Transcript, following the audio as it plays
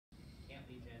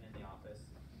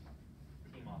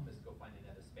office, go find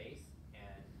another space,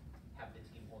 and have the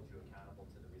team hold you accountable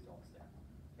to the results there.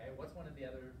 Okay, what's one of the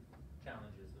other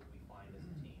challenges that we find as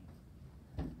a team?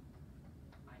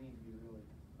 I need to be really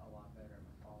a lot better at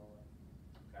my follow-up.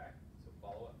 Okay, so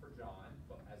follow up for John,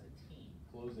 but as a team.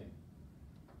 Closing.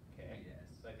 Okay. Yes.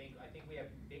 So I think we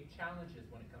have big challenges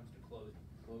when it comes to closing.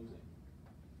 Closing.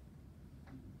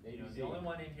 You know, the only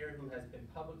one in here who has been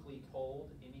publicly told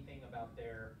anything about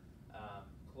their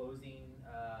closing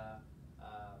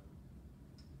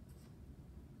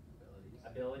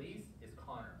abilities is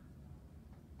Connor,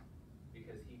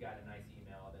 because he got a nice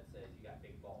email that says you got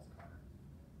big balls, Connor,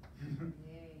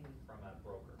 from a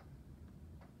broker.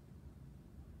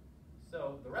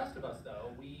 So the rest of us,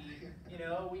 though, we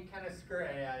kind of skirt.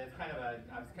 It's kind of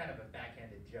a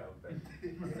backhanded joke, but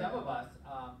some of us,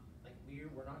 like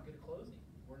we're not good at closing.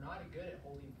 We're not good at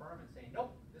holding firm and saying,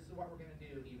 nope, this is what we're going to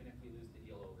do, even if we lose the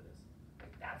deal over this.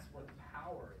 Like that's where the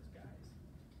power is, guys.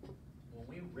 When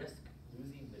we risk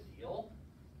losing the deal,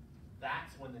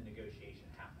 that's when the negotiation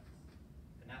happens,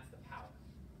 and that's the power.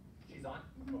 She's on?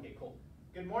 Okay, cool.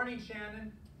 Good morning,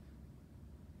 Shannon.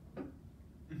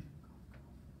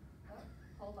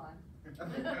 Hold on.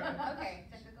 Okay,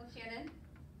 typical Shannon.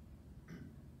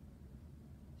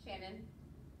 Shannon.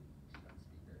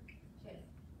 Shannon.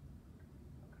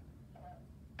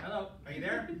 Hello, are you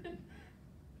there?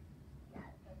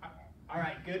 All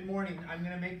right, good morning. I'm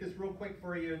going to make this real quick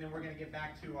for you, and then we're going to get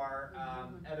back to our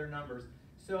other numbers.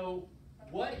 So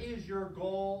what is your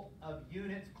goal of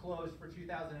units closed for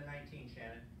 2019,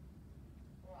 Shannon?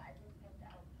 Well, I just picked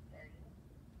out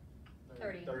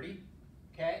 30. 30.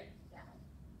 Okay. Yeah.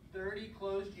 30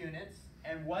 closed units.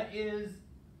 And what is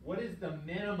the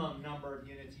minimum number of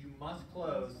units you must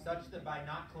close such that by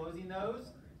not closing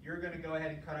those, you're going to go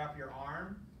ahead and cut off your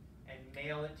arm and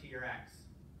mail it to your ex?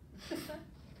 I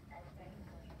think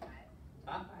 25.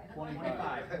 Huh?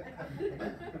 25.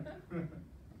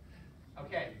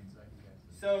 Okay.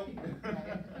 So,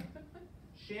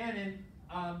 Shannon,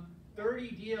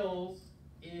 30 deals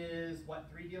is what,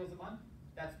 3 deals a month?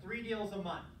 That's 3 deals a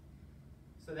month.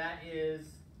 So that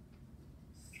is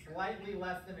slightly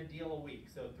less than a deal a week.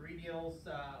 So 3 deals,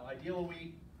 a deal a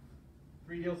week,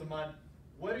 3 deals a month.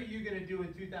 What are you going to do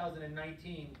in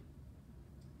 2019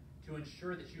 to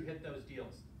ensure that you hit those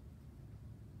deals?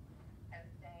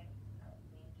 Everything,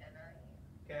 lead generate.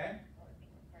 Okay.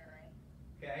 Lead generate.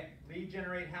 Okay. Lead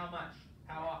generate how much?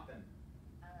 How often?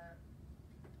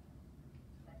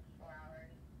 Like 4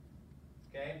 hours.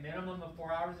 Okay. Minimum of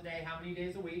 4 hours a day. How many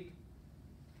days a week?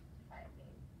 5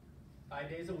 days. 5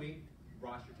 days a week.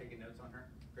 Ross, you're taking notes on her?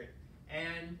 Great.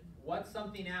 And what's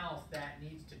something else that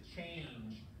needs to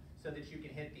change so that you can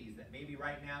hit these, that maybe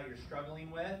right now you're struggling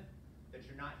with, that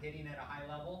you're not hitting at a high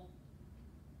level?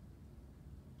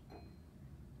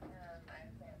 I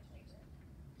can't change it.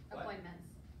 What? Appointments.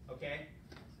 Okay.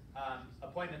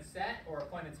 Appointments set or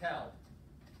appointments held?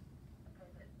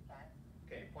 Because it's set.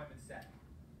 Okay, appointments set.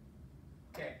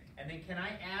 Okay, and then can I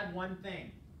add one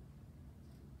thing?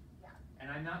 Yeah.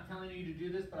 And I'm not telling you to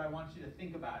do this, but I want you to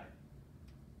think about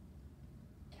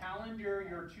it. Calendar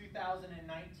your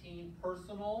 2019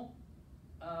 personal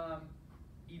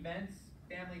events,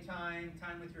 family time,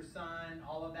 time with your son,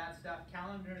 all of that stuff.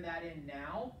 Calendar that in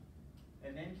now,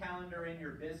 and then calendar in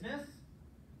your business.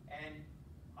 And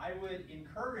I would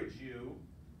encourage you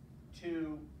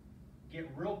to get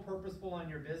real purposeful on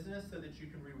your business so that you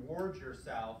can reward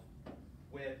yourself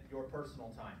with your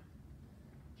personal time.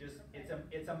 Just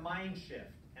it's a mind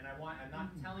shift, and I'm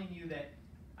not telling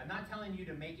you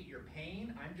to make it your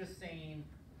pain. I'm just saying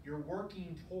you're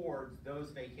working towards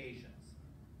those vacations.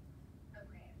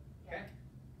 Okay. Okay? Yeah.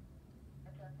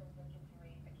 That's also such a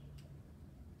great vacation.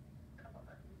 Couple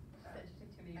months.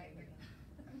 Such too many I agree.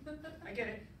 I get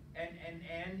it.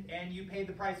 And you paid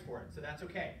the price for it, so that's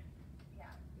okay. Yeah.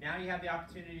 Now you have the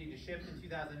opportunity to shift in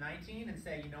 2019 and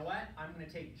say, you know what, I'm going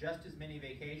to take just as many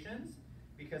vacations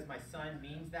because my son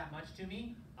means that much to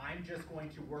me. I'm just going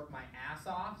to work my ass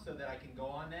off so that I can go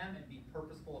on them and be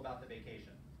purposeful about the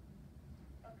vacation.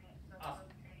 Okay. So Awesome. that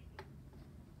was great.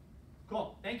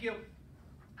 Cool, thank you.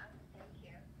 Thank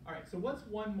you. All right, so what's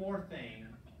one more thing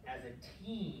as a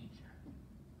team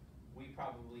we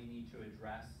probably need to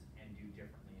address and do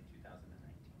differently in 2019?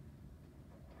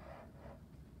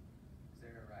 Is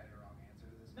there a right or wrong answer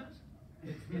to this No. question?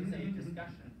 It's a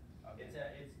discussion. Okay.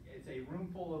 It's a room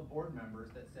full of board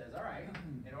members that says, all right,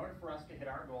 in order for us to hit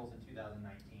our goals in 2019,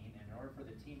 and in order for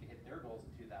the team to hit their goals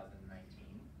in 2019,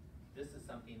 this is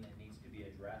something that needs to be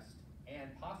addressed and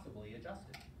possibly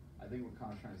adjusted. I think what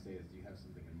Connor's trying to say is, do you have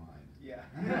something in mind? Yeah.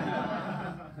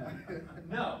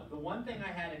 No, the one thing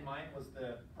I had in mind was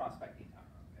the prospecting time.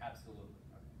 Absolutely.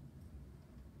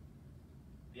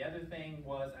 The other thing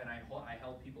was, and I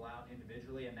helped people out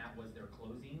individually, and that was their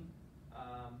closing,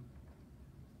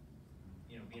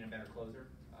 being a better closer,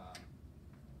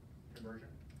 conversion.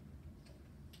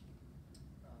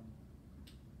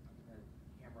 I'm gonna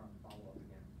hammer on follow-up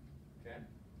again. Okay.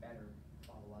 Better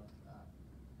follow-up,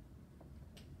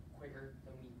 quicker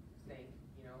than we think,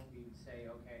 we would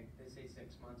say, okay, they say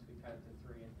 6 months, we cut it to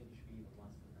 3, I think it should be even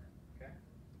less than that. Okay.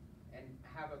 And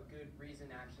have a good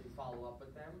reason to actually follow up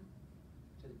with them,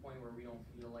 to the point where we don't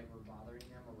feel like we're bothering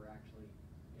them, or we're actually,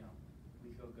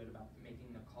 we feel good about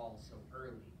making the call so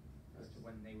early as to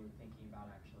when they were thinking about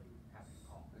actually having a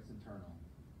call. That's internal.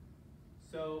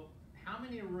 So how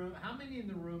many in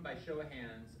the room, by show of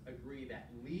hands, agree that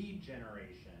lead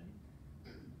generation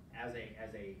as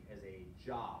a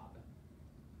job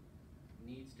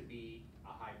needs to be a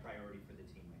high priority for the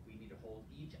team? Like, we need to hold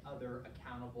each other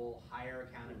accountable, higher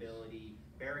accountability,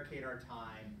 barricade our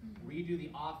time, redo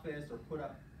the office, or put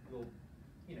up little,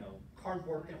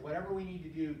 cardboard thing, whatever we need to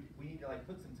do. We need to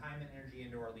put some time and energy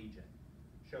into our lead gen.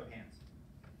 Show of hands.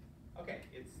 Okay,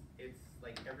 it's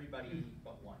like everybody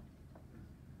but one.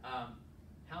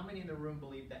 How many in the room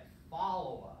believe that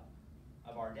follow-up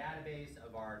of our database,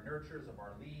 of our nurtures, of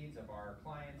our leads, of our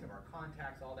clients, of our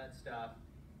contacts, all that stuff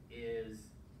is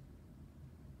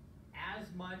as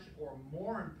much or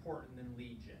more important than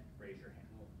lead gen? Raise your hand.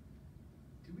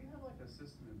 Do we have a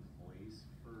system in place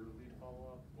for lead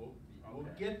follow-up? We'll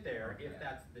get there if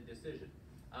that's the decision.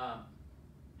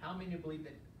 How many believe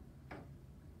that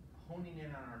honing in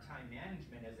on our time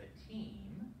management as a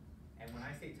team, and when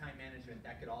I say time management,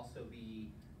 that could also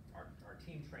be our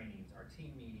team trainings, our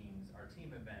team meetings, our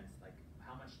team events, like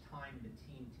how much time the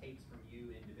team takes from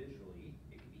you individually,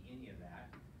 it could be any of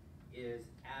that, is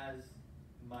as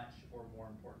much or more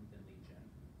important than lead gen.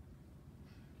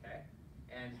 Okay?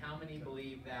 And how many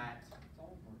believe that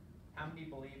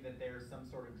there's some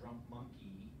sort of drunk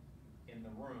monkey in the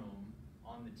room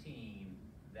on the team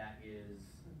that is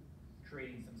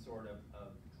creating some sort of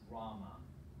drama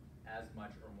as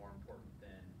much or more important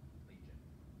than lead gen?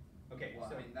 Okay, Well,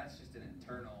 so that's just an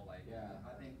internal, Yeah.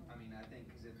 I think,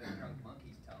 because if that drunk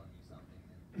monkey's telling you something,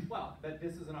 then. well, but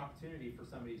this is an opportunity for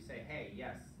somebody to say, hey,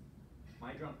 yes,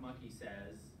 my drunk monkey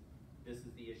says this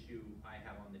is the issue I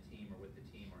have on the team, or with the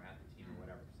team, or at the team, or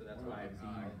whatever. So that's why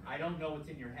I don't know what's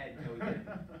in your head until we get it.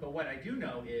 But what I do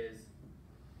know is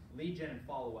lead gen and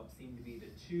follow-up seem to be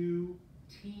the two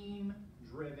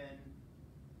team-driven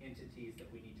entities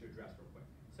that we need to address real quick.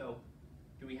 So,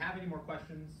 do we have any more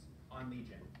questions on lead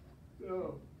gen?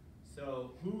 No.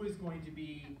 So, who is going to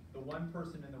be the one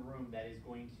person in the room that is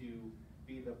going to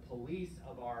be the police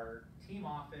of our team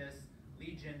office,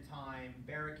 lead gen time,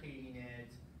 barricading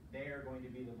it? They are going to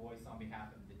be the voice on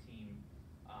behalf of the team.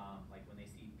 Like when they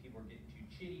see people are getting too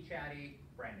chitty-chatty.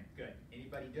 Brandon, good.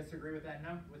 Anybody disagree with that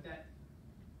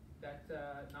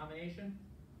nomination?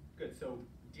 Good. So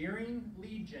during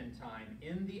lead gen time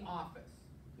in the office,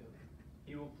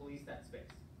 he will police that space.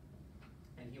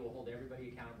 And he will hold everybody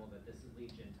accountable that this is lead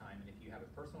gen time. And if you have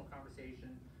a personal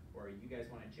conversation, or you guys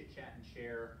want to chit-chat and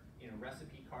share,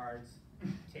 recipe cards,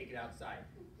 take it outside.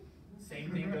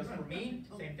 Same thing goes for me,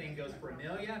 same thing goes for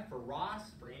Amelia, for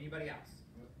Ross, for anybody else.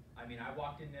 I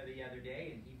walked in there the other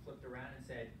day and he flipped around and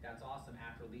said, that's awesome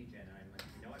after lead gen. And I'm like,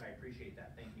 you know what, I appreciate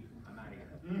that, thank you, I'm out of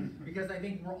here. Because I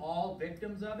think we're all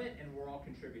victims of it and we're all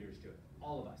contributors to it,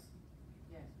 all of us.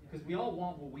 Yes. Because we all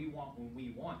want what we want when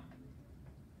we want it.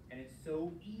 And it's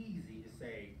so easy to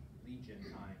say, lead gen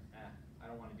time, I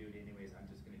don't want to do it anyways, I'm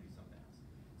just going to do something else.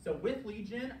 So with lead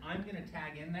gen, I'm going to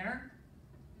tag in there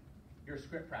your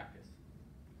script practice.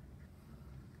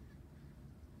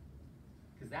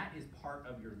 Because that is part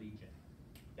of your lead gen.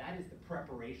 That is the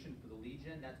preparation for the lead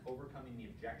gen. That's overcoming the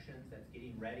objections. That's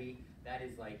getting ready. That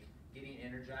is like getting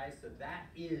energized. So that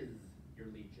is your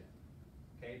lead gen.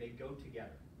 Okay, they go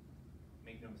together.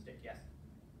 Make no mistake. Yes?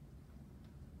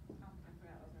 Oh, I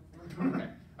forgot what I was gonna say.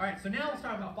 Okay. All right, so now let's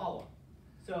talk about follow-up.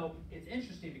 So it's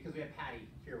interesting because we have Patty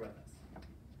here with us.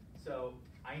 So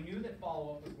I knew that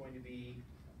follow-up was going to be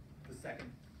the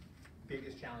second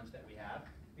biggest challenge that we have,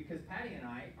 because Patty and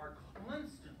I are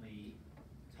constantly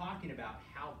talking about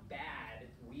how bad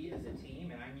we as a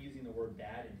team, and I'm using the word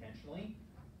bad intentionally,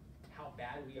 how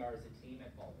bad we are as a team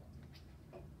at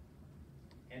follow-up.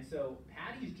 And so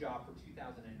Patty's job for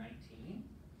 2019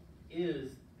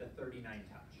 is the 39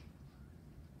 touch.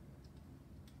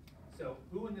 So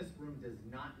who in this room does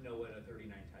not know what a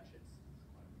 39 touch is?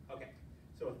 Okay,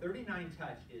 so a 39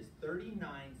 touch is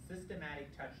 39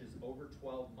 systematic touches over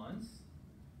 12 months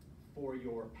for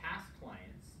your past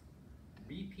clients,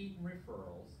 repeat and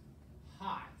referrals,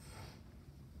 HOTS,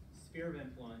 sphere of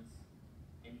influence,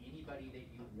 and anybody that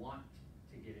you want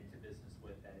to get into business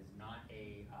with that is not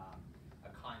a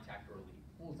contact or a lead.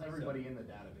 Well, it's So- everybody in the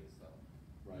database though,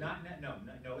 right?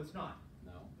 No, it's not.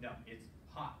 No? No, it's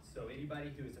hot. So anybody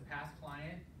who is a past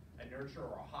client, a nurture,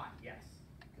 or a hot, yes.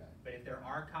 Okay. But if they're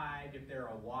archived, if they're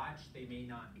a watch, they may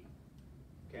not be.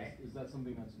 Okay? Is that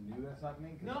something that's new that's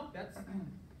happening? 'Cause- No, that's,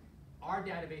 our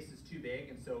database is too big,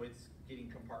 and so it's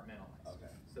getting compartmentalized.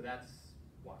 Okay. So that's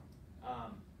why.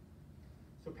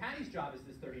 So Patty's job is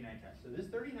this 39 touch. So this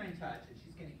 39 touch, and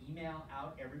she's gonna email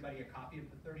out everybody a copy of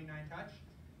the 39 touch,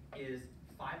 is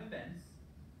 5 events,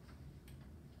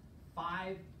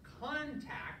 5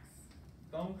 contacts,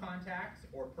 phone contacts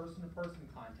or person-to-person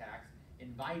contacts,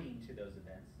 inviting to those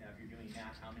events. Now, if you're doing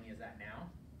that, how many is that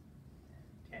now?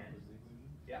 10.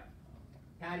 Yep.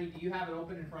 Patty, do you have it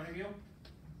open in front of you?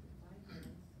 5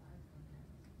 minutes, 5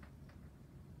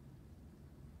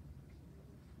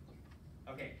 contacts.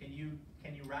 Okay, can you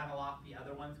rattle off the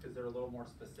other ones because they're a little more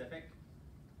specific?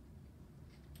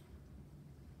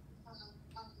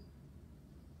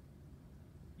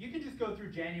 You can just go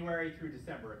through January through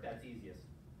December if that's easiest.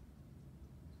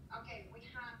 Okay, we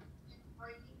have three,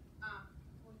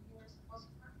 4 years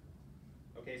postcard,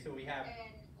 Okay, so we have, and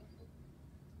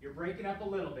you're breaking up a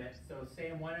little bit, so say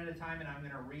them one at a time and I'm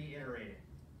gonna reiterate it.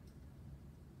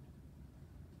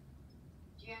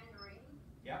 January,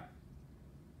 Yep,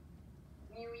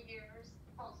 New Year's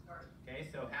postcard, okay,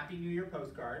 so Happy New Year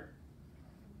postcard.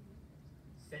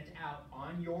 Sent out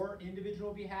on your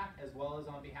individual behalf as well as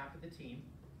on behalf of the team.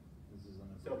 This is on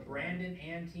a So virtual- Brandon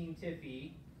and Team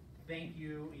Tiffy, thank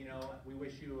you, we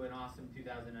wish you an awesome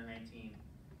 2019.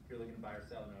 If you're looking to buy or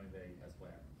sell, no anybody, that's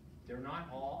whatever. They're not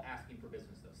all asking for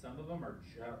business though. Some of them are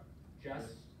just,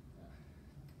 Yeah.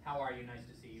 how are you, nice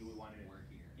to see you, we wanted to. We're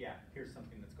here. Yeah, here's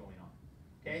something that's going on.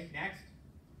 Okay, next,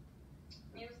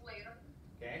 newsletter,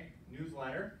 okay,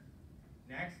 newsletter.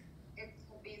 Next, it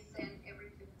will be sent every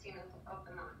 15th of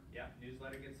the month. yep,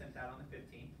 newsletter gets sent out on the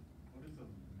 15th. What is a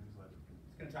newsletter?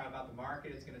 It's gonna talk about the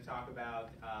market, it's gonna talk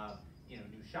about,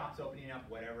 new shops opening up,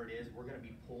 whatever it is. We're gonna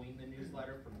be pulling the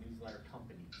newsletter from newsletter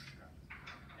companies.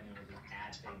 And then we'll just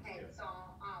add things to Okay, it. so,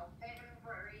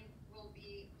 February will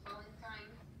be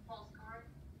Valentine's postcard,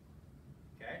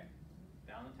 Okay,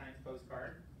 Valentine's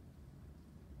postcard,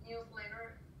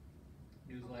 newsletter.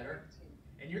 newsletter.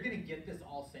 And you're gonna get this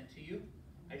all sent to you.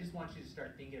 I just want you to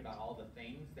start thinking about all the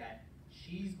things that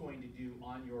she's going to do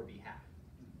on your behalf.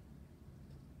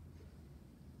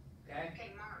 Okay?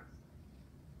 Okay, March.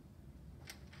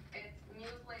 It's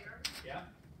newsletter, Yep.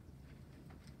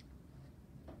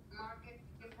 market,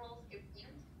 April's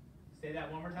event, Say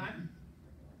that one more time.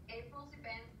 April's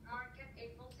event, market,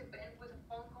 April's event with a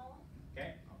phone call.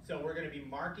 Okay, so we're gonna be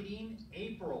marketing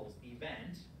April's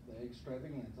event The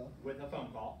extravaganza. with a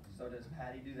phone call. So does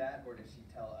Patty do that, or does she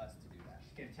tell us to do that?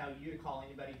 She's gonna tell you to call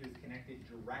anybody who's connected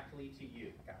directly to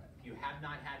you. Got it. If you have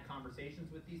not had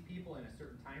conversations with these people in a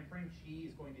certain time frame,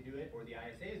 she's going to do it, or the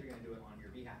ISAs are gonna do it on your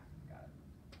behalf. Got it.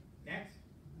 Next,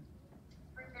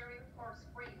 Preparing for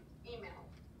spring, email.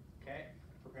 okay,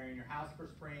 preparing your house for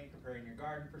spring, preparing your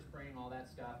garden for spring, all that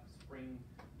stuff, spring,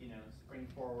 spring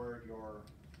forward your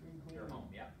home,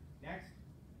 yep. Next,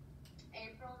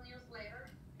 April newsletter,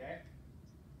 okay,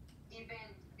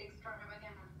 event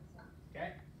extravaganza.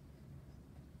 okay.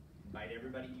 Invite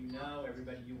everybody you know,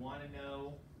 everybody you wanna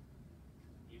know,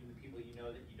 even the people you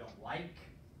know that you don't like,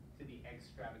 to the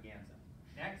extravaganza.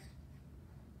 Next,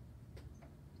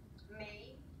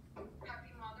 May,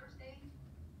 Happy Mother's Day,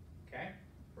 okay,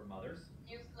 for mothers,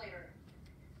 newsletter.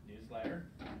 newsletter.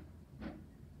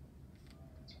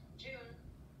 June,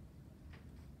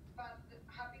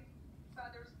 Happy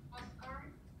Father's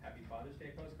postcard, Happy Father's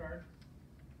Day postcard,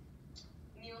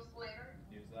 newsletter.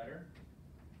 newsletter.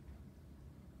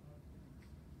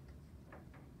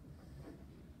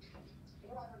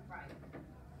 Water drive,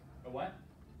 A what?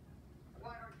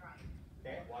 water drive.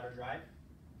 Okay, water drive.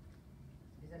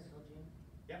 Is that still June?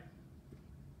 Yep.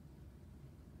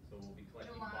 So we'll be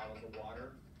collecting July. bottles of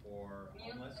water for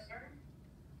homeless. Newsletter,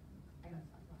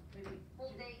 Maybe.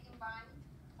 full day invite,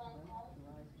 phone call,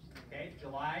 Okay,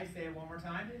 July, say it one more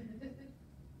time.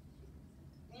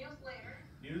 newsletter.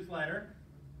 Newsletter,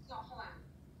 So hold on.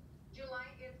 July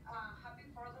is Happy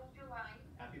 4th of July.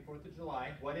 happy 4th of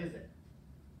July. What is it?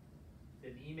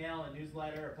 An email, a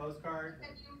newsletter, a postcard?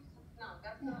 No,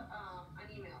 that's an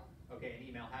email. Okay, an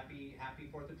email. Happy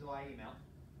 4th of July email.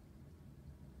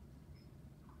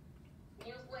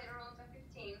 Newsletter on the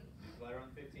 15th. Newsletter on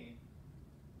the 15th.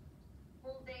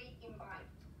 Full day invite.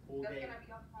 Full That's day. gonna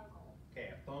be a phone call. Okay,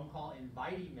 a phone call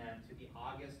inviting them to the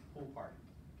August pool party,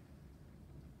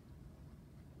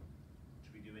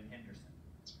 which we do in Henderson.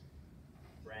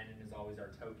 Brandon is always our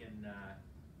token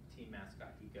team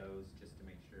mascot. He goes just to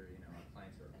make sure, you know, our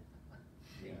clients are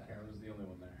Yeah, taken care of. Karen was the only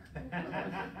one there.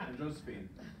 And Josephine.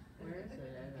 Where is it? I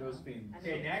don't know. Josephine.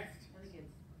 Okay, next. I think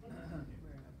it's, we're in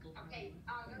a book. Okay,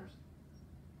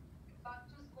 back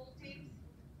to school tips,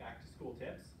 Back to school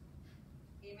tips.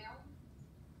 email,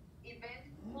 event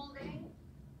full day,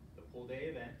 The pool day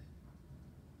event.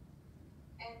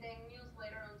 and then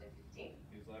newsletter on the 15th.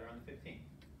 Newsletter on the 15th.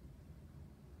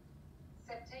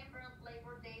 September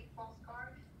Labor Day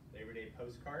postcard, Labor Day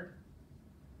postcard.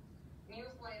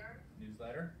 newsletter,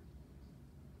 Newsletter.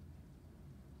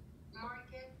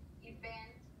 market,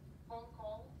 event, phone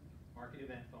call, Market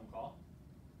event phone call.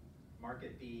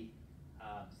 Market the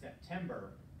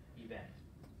September event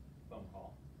phone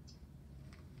call.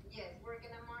 yes, we're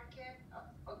gonna market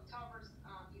October's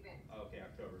event. Okay,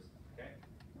 October's. Okay.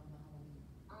 On the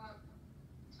Halloween.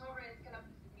 October is gonna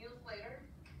newsletter,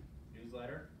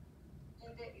 Newsletter.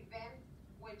 and the event,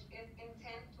 which is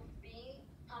intended to be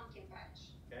pumpkin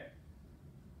patch. Okay.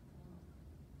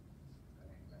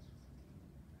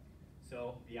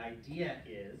 So the idea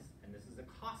is, and this is a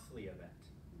costly event,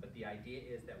 but the idea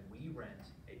is that we rent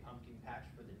a pumpkin patch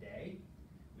for the day.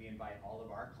 We invite all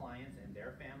of our clients and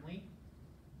their family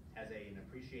as an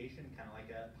appreciation, kind of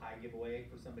like a pie giveaway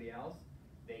for somebody else.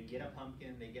 They get a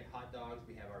pumpkin, they get hot dogs,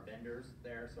 we have our vendors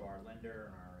there, so our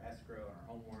lender and our escrow and our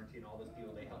home warranty and all those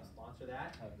people, they help sponsor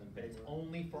that. Have them But it's pay for it.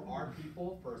 only for our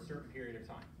people for a certain period of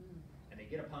time. Mm. And they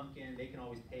get a pumpkin, they can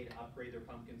always pay to upgrade their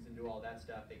pumpkins and do all that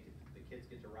stuff. The kids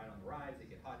get to ride on the rides, they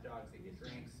get hot dogs, they get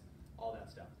drinks, all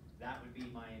that stuff. That would be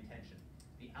my intention.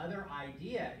 The other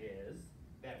idea is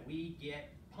that we get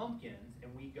pumpkins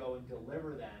and we go and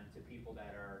deliver them to people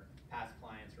that are past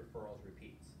clients, referrals,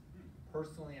 repeats.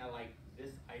 Personally, I like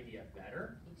this idea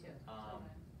better. Me too.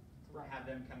 Have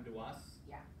them come to us.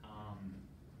 Yeah.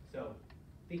 So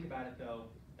think about it though,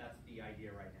 that's the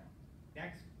idea right now.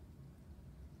 Next.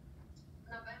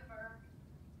 November,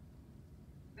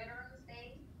 Veterans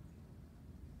Day,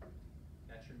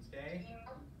 Veterans Day,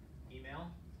 email,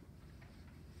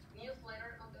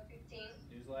 newsletter on the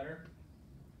 15th, newsletter,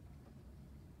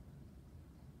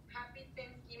 Happy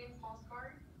Thanksgiving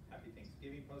postcard, Happy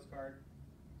Thanksgiving postcard,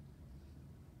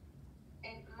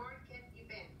 and market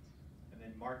event, and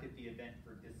then market the event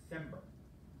for December.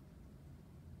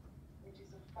 which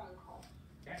is a phone call.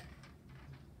 Okay.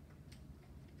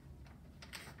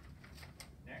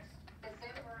 Next,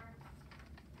 December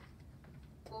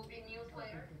will be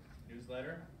newsletter,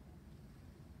 newsletter,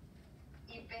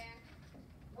 event.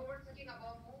 We were talking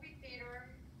about movie theater,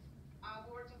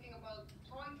 we were talking about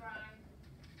toy drive,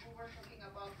 we were talking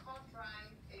about coat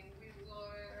drive, and we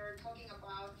were talking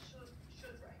about shoe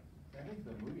drive. I think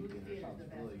the movie Movie theater theater's sounds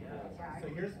the really best. cool. Yeah. So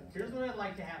here's what I'd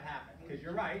like to have happen, because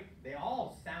you're right, they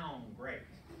all sound great.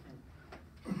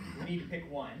 We need to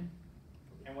pick one,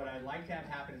 and what I'd like to have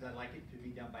happen is I'd like it to be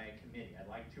done by a committee. I'd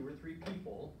like 2 or 3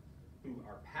 people who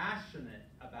are passionate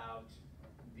about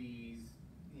these,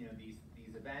 you know, these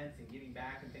events and giving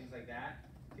back and things like that,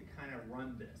 to kind of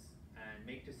run this and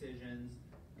make decisions,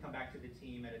 come back to the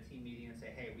team at a team meeting and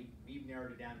say, hey, we've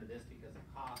narrowed it down to this because of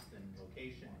cost and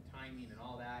location and timing and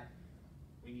all that.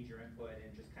 We need your input,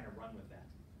 and just kind of run with that.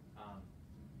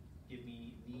 Give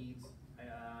me needs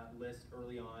list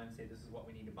early on, say this is what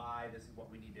we need to buy, this is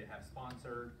what we need to have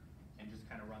sponsored, and just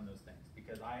kind of run those things.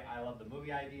 Because I love the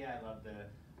movie idea, I love the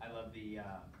you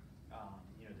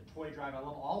know, the toy drive, I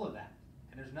love all of that.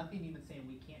 And there's nothing even saying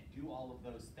we can't do all of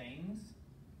those things.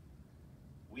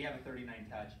 We have a 39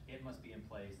 touch, it must be in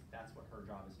place, that's what her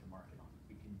job is to market on.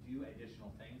 We can do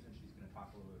additional things, and she's gonna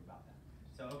talk a little bit about that.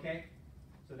 So, okay,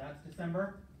 so that's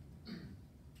December.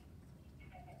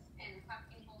 And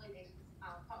happy holidays,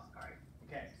 postcard.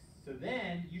 Okay, so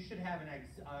then you should have an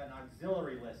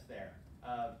auxiliary list there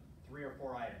of 3 or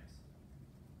 4 items.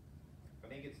 I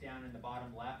think it's down in the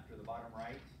bottom left or the bottom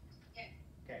right. Yes.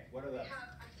 Okay, what are We those? have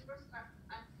a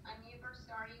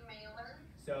anniversary mailer,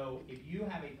 So if you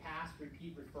have a past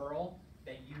repeat referral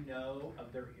that you know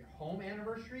of their home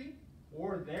anniversary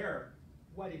or their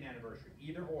wedding anniversary,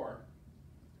 either or,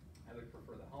 I would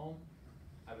prefer the home.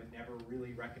 I would never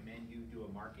really recommend you do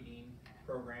a marketing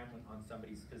program on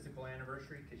somebody's physical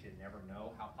anniversary, because you never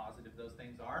know how positive those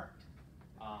things are.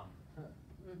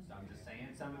 So I'm just saying,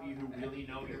 some of you who really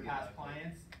know your past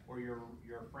clients or your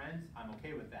friends, I'm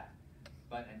okay with that.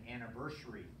 But an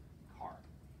anniversary card.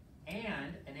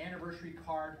 And an anniversary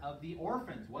card of the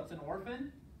orphans. What's an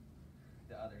orphan?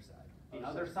 The other side. The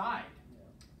other side.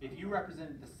 If you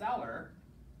represented the seller,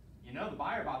 you know the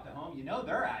buyer bought the home, you know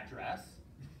their address.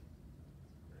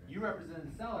 You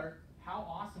represented the seller, how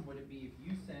awesome would it be if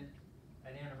you sent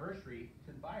an anniversary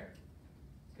to the buyer?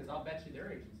 Because I'll bet you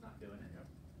their agent's not doing it.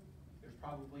 There's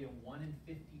probably a 1 in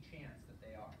 50 chance that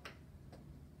they are.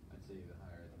 I'd say even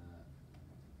higher than that.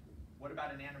 What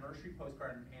about an anniversary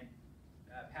postcard? And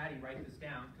Patty, write this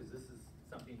down, because this is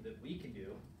something that we can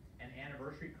do. An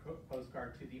anniversary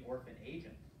postcard to the orphan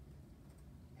agent.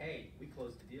 Hey, we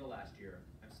closed the deal last year.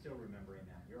 I'm still remembering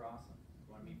that. You're awesome.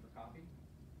 You want to meet for coffee?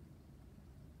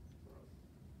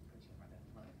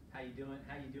 How you doing?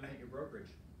 How you doing at your brokerage?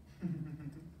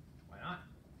 Why not?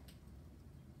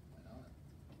 Why not?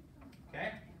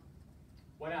 Okay.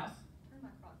 What else? Turn my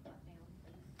crock pot down,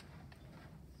 please.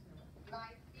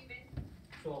 Live event.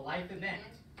 So a life event.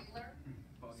 Dealer.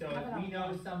 So if we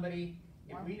know somebody,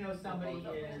 if we know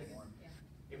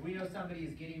somebody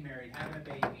is getting married, having a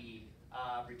baby,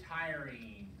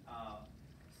 retiring,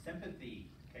 sympathy,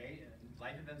 okay?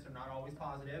 Life events are not always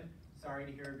positive. Sorry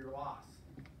to hear of your loss.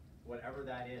 Whatever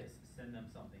that is, send them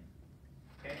something.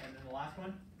 Okay, and then the last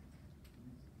one?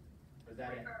 Or is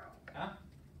that it? Referral. Huh?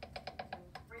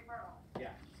 Referral. Yeah,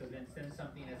 so then send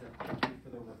something as a thank you for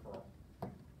the referral.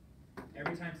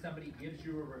 Every time somebody gives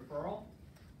you a referral,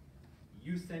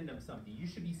 you send them something. You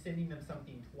should be sending them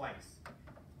something twice.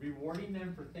 Rewarding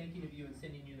them for thanking of you and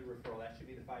sending you the referral. That should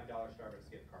be the $5 Starbucks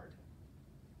gift card.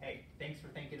 Hey, thanks for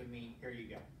thinking of me. Here you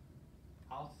go.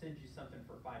 I'll send you something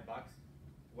for $5,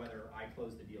 whether I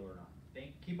close the deal or not.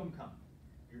 Keep them coming.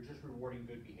 You're just rewarding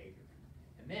good behavior.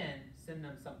 And then send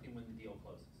them something when the deal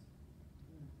closes.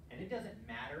 And it doesn't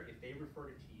matter if they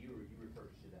referred it to you or you referred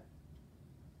it to them.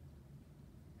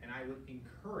 And I would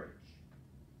encourage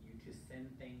you to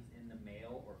send things in the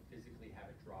mail or physically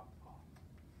have it dropped off.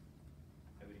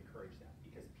 I would encourage that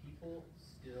because people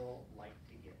still like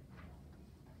to get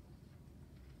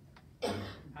mail.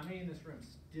 How many in this room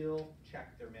still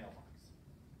check their mailbox?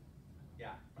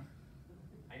 Yeah.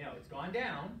 I know, it's gone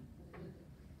down.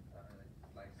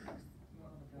 Like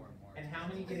more and more. And how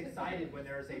many get excited when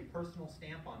there's a personal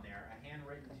stamp on there, a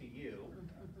handwritten to you,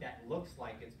 that looks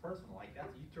like it's personal? Like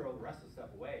that's, you throw the rest of the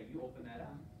stuff away, you open that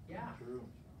up. Yeah. True.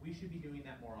 We should be doing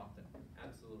that more often.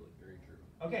 Absolutely, very true.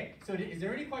 Okay, so is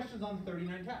there any questions on the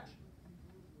 39 touch?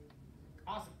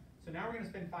 Awesome. So now we're going to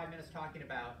spend 5 minutes talking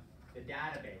about the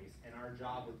database and our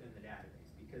job within the database,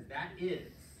 because that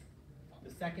is the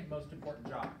second most important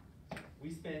job. We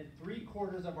spend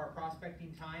 3/4 of our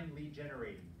prospecting time lead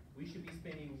generating. We should be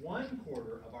spending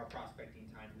 1/4 of our prospecting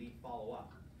time lead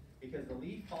follow-up, because the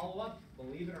lead follow-up,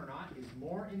 believe it or not, is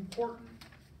more important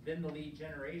than the lead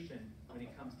generation when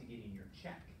it comes to getting your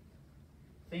check.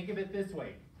 Think of it this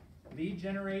way. Lead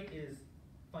generate is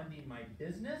funding my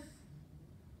business.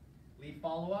 Lead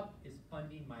follow-up is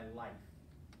funding my life.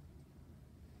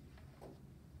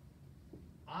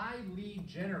 I lead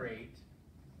generate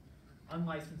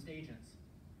unlicensed agents.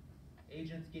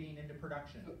 Agents getting into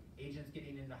production. Agents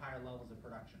getting into higher levels of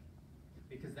production.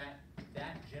 Because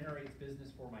that generates business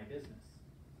for my business.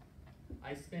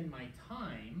 I spend my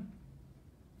time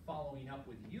following up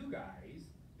with you guys,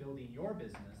 building your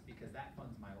business, because that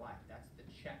funds my life. That's the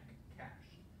check cash.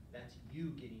 That's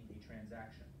you getting a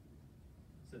transaction.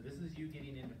 So this is you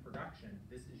getting into production.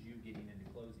 This is you getting into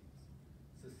closings.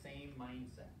 It's the same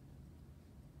mindset.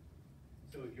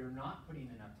 So if you're not putting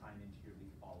enough time into your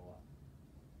lead follow-up,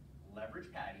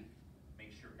 leverage Patty,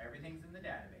 make sure everything's in the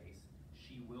database.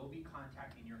 She will be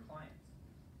contacting your clients.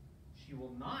 She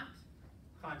will not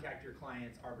contact your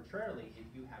clients arbitrarily if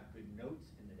you have good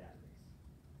notes in the database.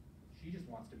 She just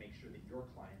wants to make sure that your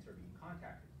clients are being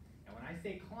contacted. And when I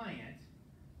say client,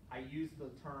 I use the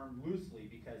term loosely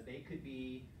because they could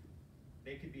be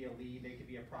a lead, they could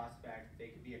be a prospect, they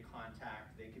could be a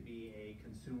contact, they could be a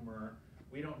consumer.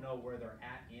 We don't know where they're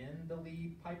at in the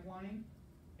lead pipeline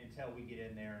until we get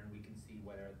in there and we can see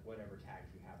whatever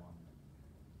tags we have on them.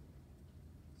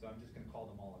 So I'm just going to call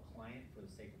them all a client for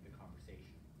the sake of the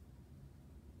conversation.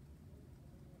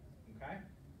 Okay?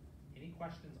 Any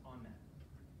questions on that?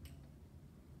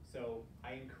 So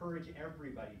I encourage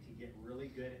everybody to get really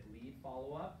good at lead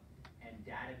follow-up and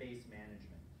database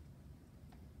management,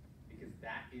 because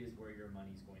that is where your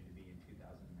money's going to be in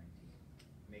 2019.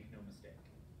 Make no mistake.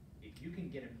 If you can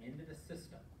get them into the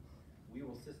system, we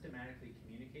will systematically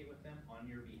communicate with them on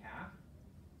your behalf,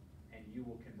 and you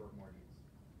will convert more deals.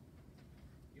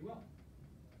 You will.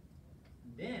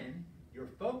 Then your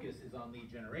focus is on lead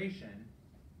generation,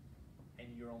 and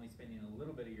you're only spending a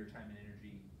little bit of your time and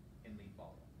energy in lead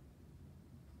follow-up.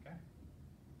 Okay?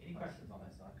 Any questions on that?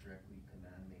 Direct lead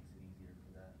command makes it easier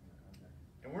for that in the contact.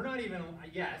 And we're not even,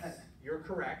 yes, you're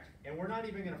correct. And we're not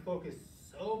even going to focus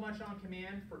so much on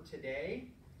command for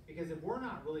today, because if we're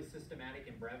not really systematic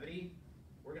in brevity,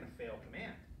 we're going to fail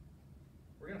command.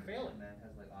 We're going to fail it. Command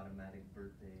has like automatic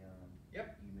birthday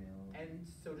Yep. email. And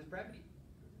so does brevity.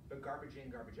 But garbage in,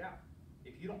 garbage out.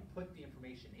 if you don't put the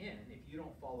information in, if you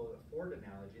don't follow the Ford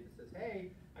analogy that says,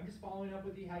 hey, I'm just following up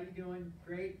with you, how you doing?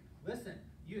 Great. Listen,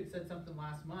 you had said something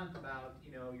last month about,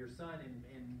 you know, your son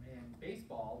in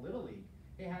baseball, Little League.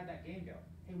 Hey, how'd that game go?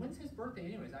 Hey, when's his birthday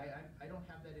anyways? I don't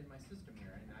have that in my system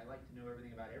here, and I like to know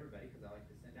everything about everybody because I like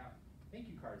to send out thank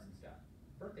you cards and stuff,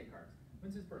 birthday cards.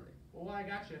 When's his birthday? Well, I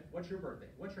got you. What's your birthday?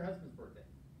 What's your husband's birthday?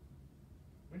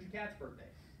 When's your cat's birthday?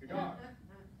 Your dog?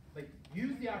 Like,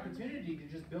 use the opportunity to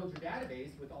just build your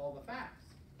database with all the facts.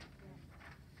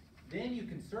 Then you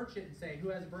can search it and say, who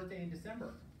has a birthday in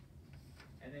December?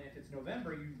 And then if it's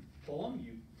November, you pull them,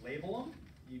 you label them,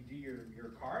 you do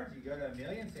your cards, you go to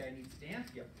Amelia and say, I need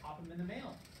stamps, you pop them in the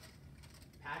mail.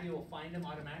 Patty will find them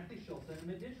automatically, she'll send them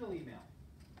a digital email.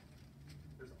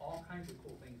 There's all kinds of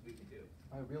cool things we can do.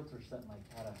 My realtor sent my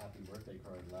cat a happy birthday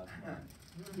card last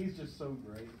month. He's just so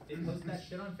great. They post that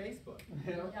shit on Facebook.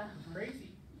 Yeah. It's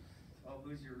crazy. Oh,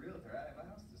 who's your realtor? I have a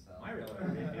house to sell. My realtor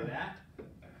didn't do that.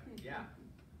 Yeah.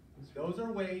 Those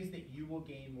are ways that you will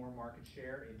gain more market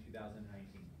share in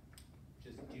 2019.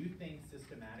 Just do things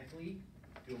systematically,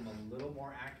 do them a little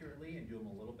more accurately, and do them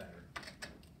a little better.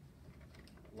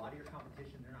 A lot of your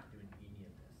competition, they're not doing any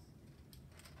of this.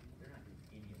 They're not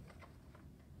doing any of this.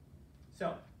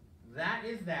 So, that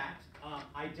is that.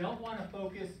 I don't want to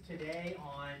focus today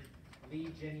on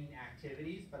lead genning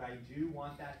activities, but I do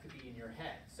want that to be in your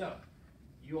head. So,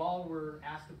 you all were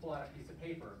asked to pull out a piece of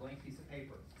paper, a blank piece of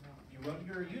paper. You wrote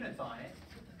your units on it.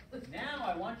 Now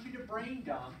I want you to brain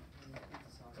dump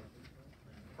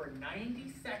for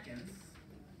 90 seconds,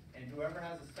 and whoever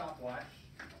has a stopwatch,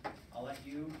 I'll let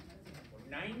you,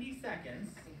 90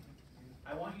 seconds.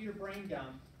 I want you to brain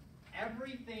dump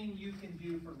everything you can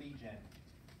do for lead gen.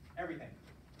 Everything.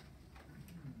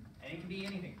 And it can be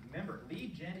anything. Remember,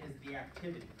 lead gen is the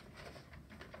activity.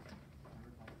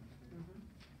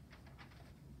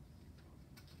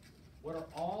 What are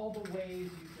all the ways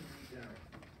you can regenerate?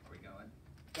 Are we going?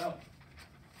 Go.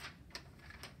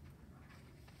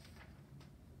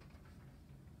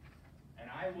 And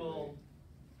I will,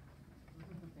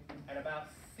 at about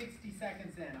 60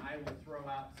 seconds in, I will throw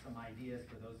out some ideas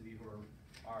for those of you who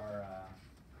are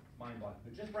mind blocked.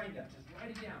 But just brain dump, just write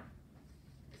it down.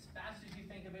 As fast as you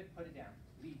think of it, put it down.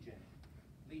 Lead gen.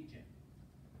 Lead gen.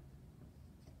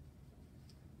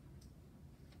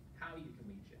 How you can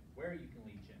lead gen. Where you can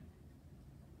lead gen.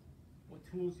 What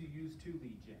tools you use to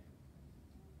lead gen.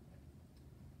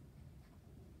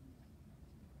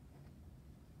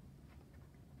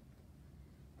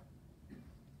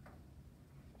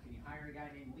 Can you hire a guy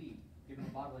named Lee? Give him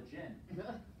a bottle of gin. Do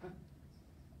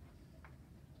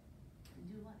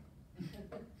what?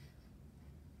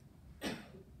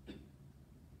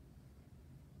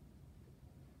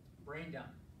 Brain dump.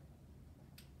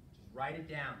 Just write it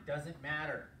down. Doesn't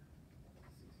matter.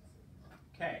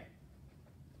 Okay.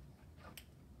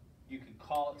 You could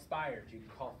call expireds. You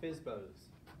could call FSBOs.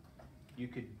 You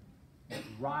could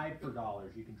drive for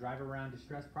dollars. You could drive around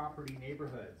distressed property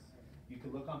neighborhoods. You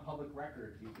could look on public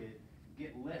records. You could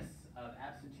get lists of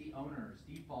absentee owners,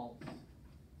 defaults.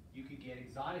 You could get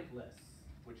exotic lists,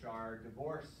 which are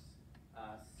divorce,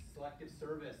 selective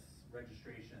service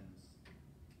registrations.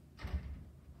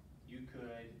 You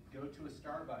could go to a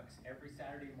Starbucks every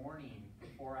Saturday morning for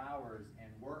 4 hours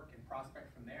and work and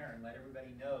prospect from there and let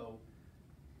everybody know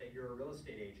that you're a real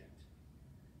estate agent.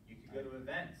 You could go to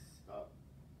events.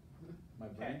 My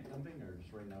brain dumping, or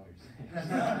just right now what you're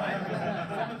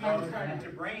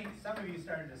saying? Some of you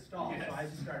started to stall, so I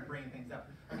just started bringing things up.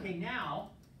 Okay, now,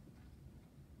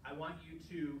 I want you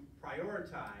to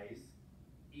prioritize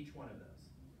each one of those.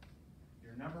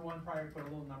 Your number one priority, put a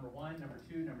little number 1, number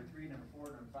 2, number 3, number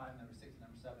 4, number 5, number 6,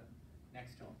 number 7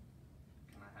 next to them.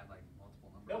 Can I have like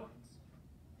multiple number Nope. ones?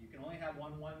 You can only have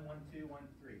 1, 1, 1, 2, 1,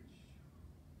 3.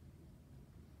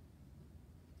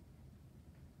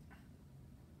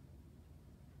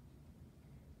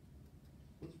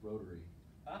 What's Rotary?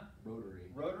 Huh? Rotary.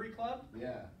 Rotary Club?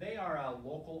 Yeah. They are a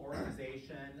local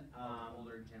organization,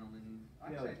 Older gentlemen. Yeah.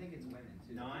 Actually, I think it's women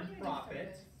too.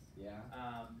 non-profit, Yeah.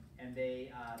 and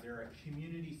they're a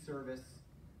community service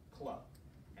club.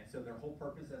 And so their whole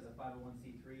purpose as a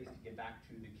 501c3 is to give back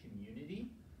to the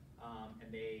community.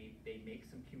 And they make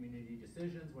some community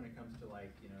decisions when it comes to,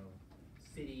 like, you know,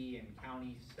 city and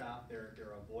county stuff.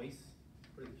 They're a voice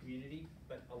for the community,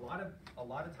 but a lot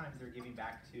of times they're giving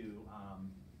back to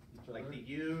Each like other? the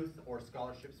youth or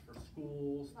scholarships for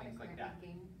schools, things like that.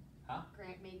 Huh?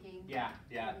 Grant making. Yeah,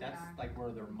 giving that's back. like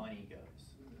where their money goes.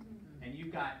 And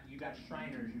you've got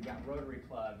Shriners, you've got Rotary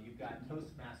Club, you've got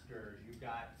Toastmasters, you've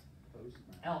got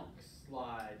Postman. Elks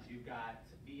Lodge, you've got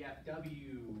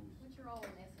VFW. Which are all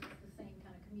in essence the same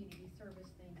kind of community service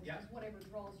thing, it's Yep. just whatever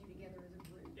draws you together as a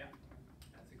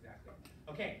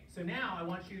Okay, so now I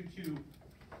want you to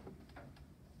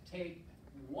take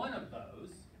one of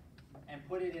those and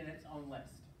put it in its own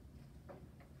list.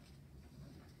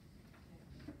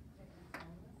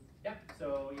 Yep,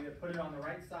 so either put it on the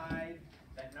right side,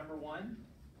 that number 1,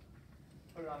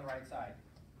 put it on the right side.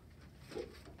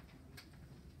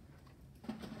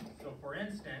 So for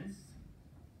instance,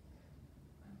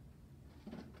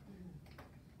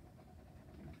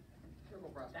 Circle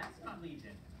prospect. that's not lead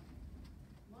gen.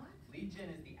 What? Lead gen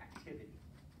is the activity,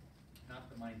 not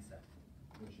the mindset.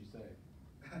 What'd she say?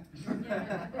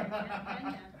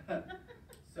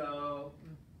 So,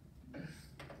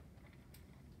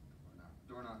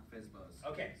 Door knock Fizbos.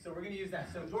 okay, so we're gonna use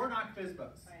that. So door knock Fizbos.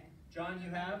 Right. John, you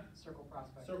have Circle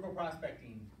prospect. circle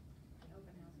prospecting,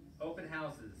 Open houses. open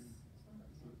houses.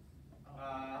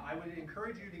 I would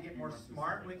encourage you to get more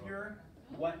smart with your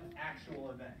what actual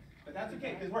event. But that's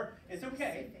okay, because it's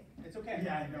okay. It's okay.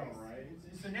 Yeah, I know, right?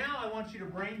 So now I want you to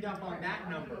brain dump on that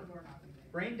number.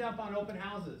 Brain dump on open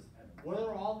houses. What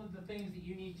are all of the things that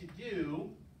you need to do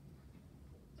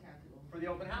for the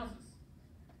open houses?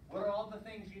 What are all the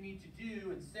things you need to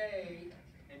do and say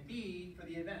and be for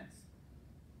the events?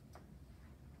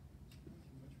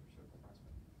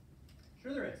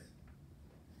 Sure there is.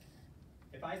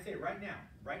 If I say right now,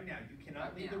 you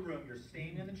cannot leave the room, you're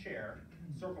staying in the chair,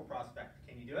 circle prospect,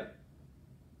 can you do it?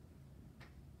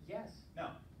 Yes. No.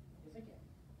 Yes, I can.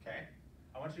 Okay.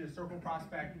 I want you to circle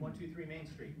prospect 123 Main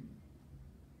Street.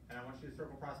 And I want you to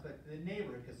circle prospect the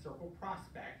neighborhood, because circle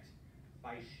prospect,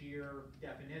 by sheer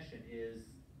definition, is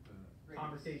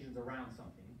conversations around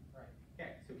something. Right.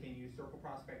 Okay, so can you circle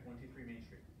prospect 123 Main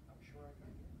Street? I'm sure I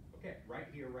can. Okay, right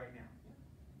here, right now.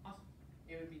 Awesome.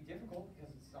 It would be difficult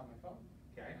because it's on my phone.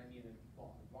 Okay. And I need I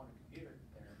want a computer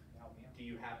there to help me out. Do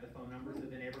you have the phone numbers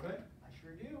of the neighborhood? I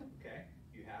sure do. Okay,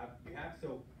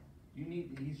 so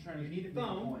He's trying to. You need a make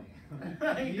phone. point.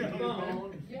 You need a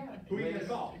phone. Yeah. Who are you gonna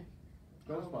call?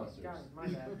 Ghostbusters. God, my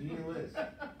bad. You need a list.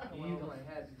 You Went need over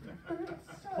my head.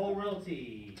 Cole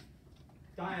Realty,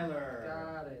 Dialer.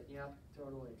 Got it, yep,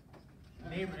 totally.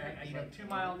 2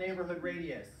 mile neighborhood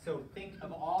radius. So think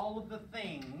of all of the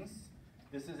things,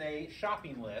 this is a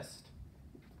shopping list,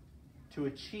 to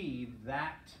achieve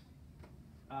that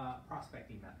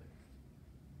prospecting method.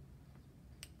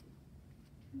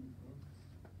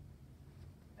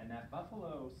 And that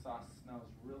buffalo sauce smells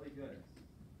really good.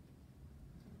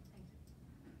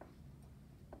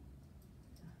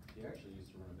 She actually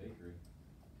used to run a bakery.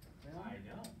 I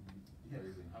know.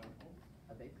 Crazy.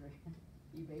 A bakery?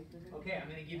 You baked it? Okay, I'm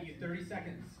gonna give you 30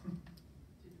 seconds.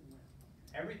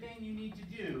 Everything you need to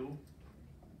do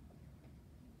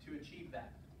to achieve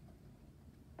that.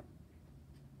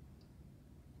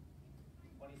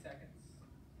 20 seconds.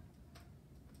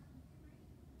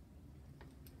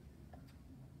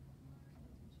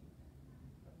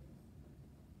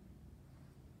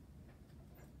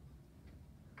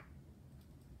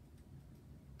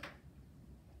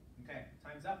 Okay,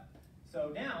 time's up.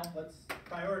 So now let's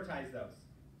prioritize those.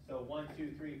 So 1,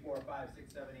 2, 3, 4, 5,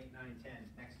 6, 7, 8, 9, 10.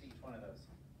 Next to each one of those.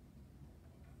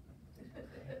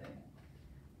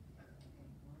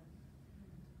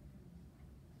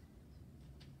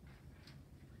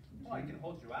 Well, I can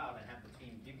hold you out and have the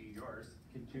team give you yours.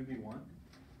 Can 2 be 1?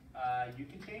 You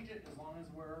can change it as long as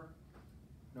we're.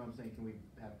 No, I'm saying, can we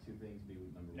have 2 things be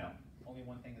number 1? No, only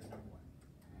one thing is number 1.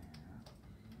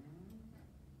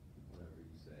 Whatever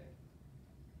you say.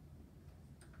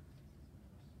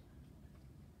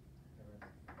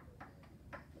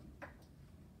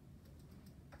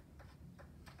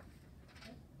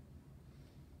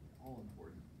 All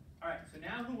important. All right, so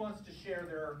now who wants to share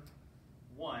their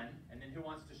 1, and then who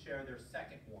wants to share their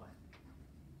second 1?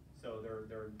 So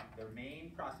their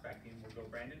main prospecting, we'll go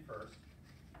Brandon first.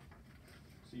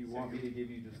 So you So want me your- to give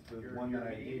you just the Your, one your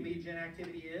that I main gave lead you? gen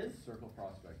activity is? Circle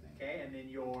prospecting. Okay, and then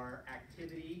your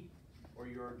activity or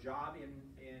your job in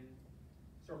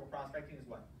circle prospecting is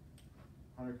what?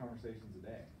 100 conversations a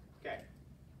day. Okay.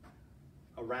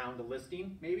 Around a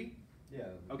listing, maybe? Yeah.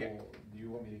 Okay. Well, do you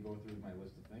want me to go through my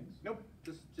list of things? Nope,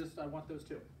 just I want those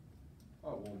 2.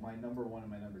 Oh, well, my number 1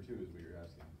 and my number 2 is what you're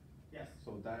asking. Yes.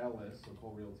 So dial list, so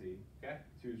Cole Realty. Okay.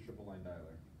 2 is triple line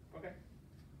dialer. Okay.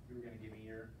 You were gonna give me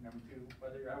your number 2,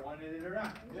 whether I wanted it or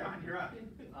not. John, you're up.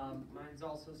 Mine's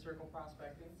also circle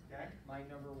prospecting. Okay. My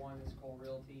number 1 is Cole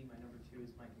Realty, my number 2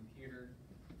 is my computer,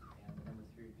 and the number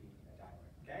 3 would be a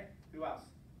dialer. Okay, who else?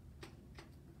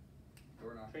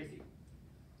 Door knock. Tracy.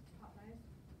 Popeyes?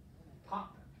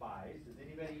 Pop buys. Does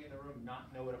anybody in the room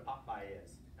not know what a pop buy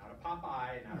is? Not a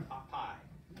Popeye, not a pop pie.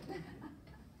 Okay.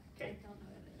 I don't know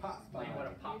what it is. Explain what a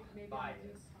pop Maybe buy I'll do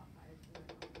is.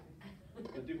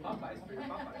 Popeyes. The do Popeyes for your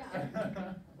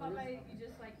Popeyes. Popeye, you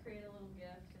just like create a little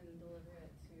gift and deliver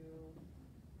it to,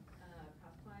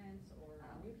 past clients or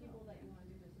new people that you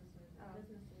wanna do business with, or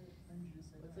businesses.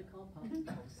 What's it called, Pop?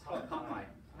 It's called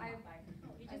Popeye.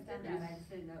 You just I've did done that. I just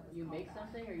didn't know it was You make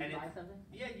something or you And buy it's- something?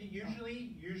 Yeah,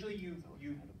 usually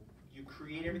you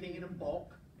create everything in a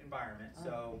bulk environment,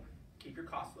 so keep your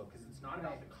costs low, because it's not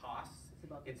about the costs, It's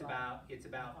about the it's thought.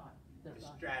 about The the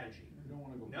thought. strategy. You don't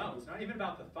wanna go. No, it's not even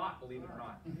about the thought, believe it or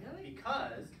not. Really?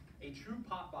 Because a true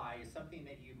Popeye is something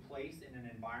that you place in an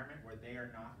environment where they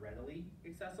are not readily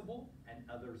accessible and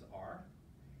others are.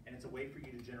 And it's a way for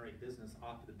you to generate business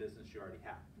off of the business you already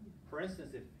have. For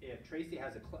instance, if Tracy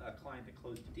has a client that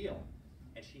closed a deal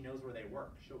and she knows where they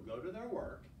work, she'll go to their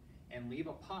work and leave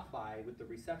a Popeye with the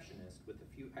receptionist with a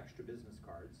few extra business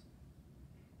cards.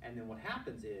 And then what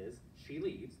happens is she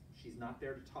leaves, she's not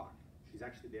there to talk. She's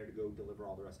actually there to go deliver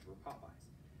all the rest of her Popeyes.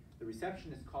 The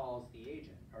receptionist calls the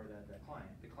agent, or the client.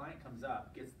 The client comes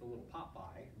up, gets the little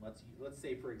Popeye, and let's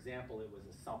say for example it was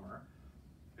a summer,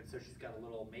 and so she's got a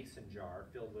little mason jar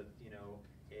filled with, you know,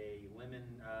 a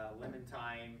lemon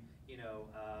thyme, you know,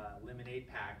 lemonade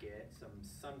packet, some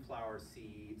sunflower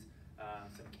seeds,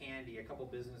 some candy, a couple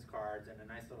business cards, and a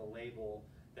nice little label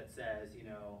that says, you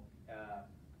know,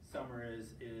 summer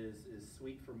is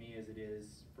sweet for me as it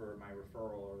is for my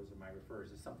referrals or my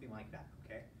referrers, or something like that,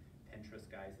 okay? Pinterest,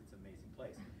 guys, it's an amazing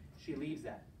place. She leaves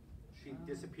that. She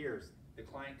disappears. The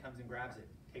client comes and grabs it,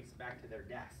 takes it back to their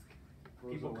desk.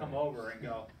 People come over and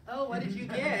go, "Oh, what did you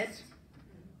get?"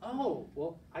 "Oh,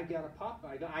 well, I got a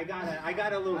Popeye. I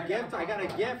got a little gift. I got a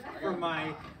gift from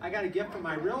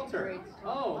my realtor."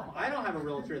 "Oh, I don't have a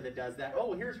realtor that does that."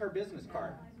 "Oh, here's her business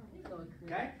card."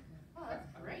 Okay? Oh, that's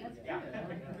great. Yeah.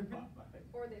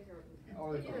 Or they throw it.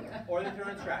 Or they throw it. Or they throw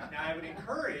it in the trash. Now, I would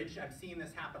encourage, I've seen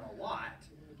this happen a lot,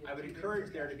 I would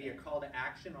encourage there to be a call to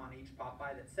action on each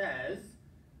Popeye that says,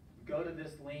 go to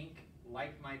this link,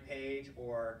 like my page,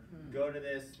 or go to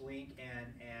this link and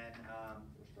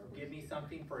give me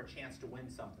something for a chance to win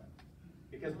something.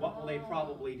 Because what will they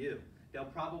probably do? They'll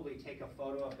probably take a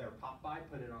photo of their Popeye,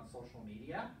 put it on social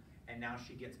media, and now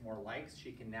she gets more likes.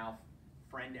 She can now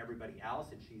friend everybody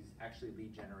else, and she's actually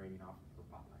lead generating off of her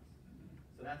Popeyes.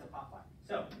 So that's a Popeye.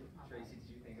 So, Tracy, did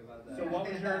you think about that? so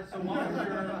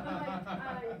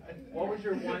what was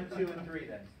your 1, 2, and 3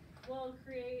 then? Well,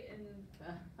 create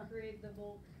the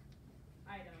bulk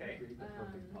item. Okay. Create the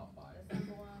perfect Popeye.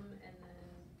 Assemble them, and then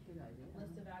Good idea.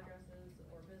 list of addresses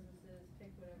or businesses,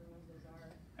 pick whatever ones those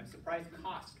are. I'm surprised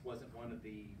cost wasn't one of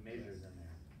the measures in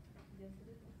there. Yes,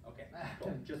 it is. Okay,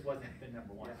 cool. Just wasn't the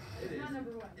number one. It's not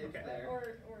number one. It's Okay. there. Or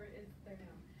it's there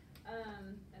now.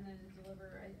 And then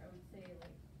deliver, I would say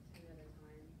like 10 at a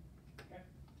time. Okay.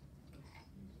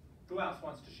 Who else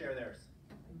wants to share theirs?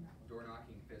 Door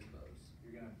knocking Fizbos.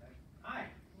 You're gonna, hi.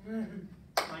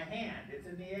 My hand, it's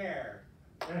in the air.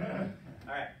 All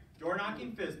right, door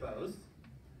knocking Fizbos.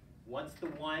 What's the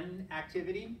one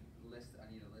activity?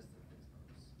 I need a list of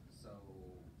Fizbos. So,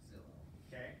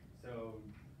 Zillow.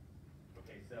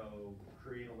 Okay, so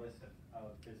create a list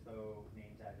of Fizbo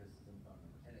names, addresses, and phone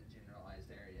numbers. In a generalized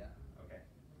area. Okay.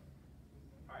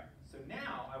 All right, so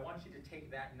now I want you to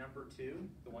take that number 2,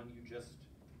 the one you just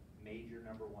made your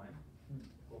number 1.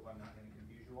 Hope I'm not gonna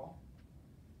confuse you all.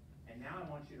 And now I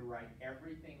want you to write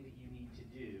everything that you need to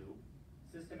do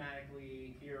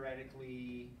systematically,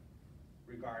 theoretically,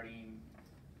 regarding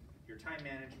your time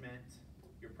management,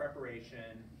 your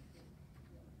preparation,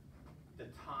 the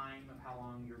time of how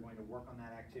long you're going to work on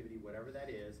that activity, whatever that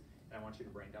is, and I want you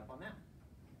to brain dump on that.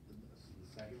 This is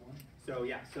the second one? So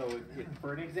yeah,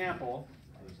 for an example,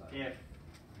 Other side.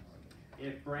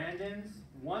 if Brandon's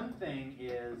one thing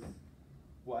is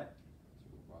what?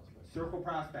 Circle prospect. Circle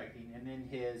prospecting, and then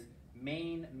his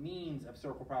main means of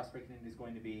circle prospecting is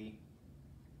going to be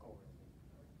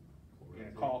you're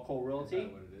gonna call Cole Realty. Is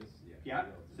that what it is? Yeah. Yeah. Cole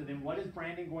Realty. So then what is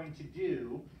Brandon going to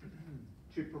do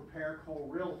to prepare Cole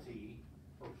Realty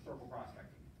for circle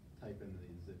prospecting? Type in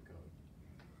the zip code.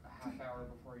 A half hour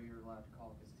before you're allowed to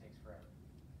call because it takes forever.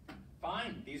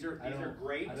 Fine, these are I don't-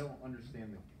 great. I don't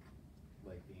understand the answer.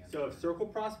 So if circle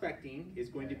prospecting is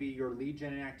going to be your lead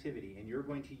gen activity, and you're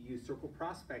going to use circle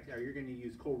prospect, or you're going to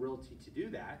use Cole Realty to do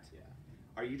that, Yeah.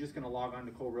 are you just going to log on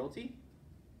to Cole Realty?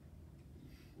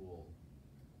 Well,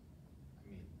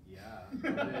 I mean,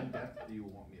 yeah. How in depth do you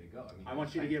want me to go? I mean, I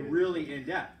want you to type get in- really in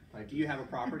depth. type Do you in- have a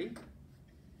property?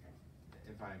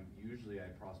 If I'm, usually I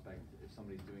prospect, if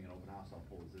somebody's doing an open house, I'll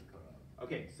pull the zip code up.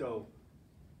 Okay, so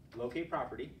locate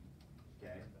property,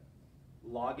 Okay?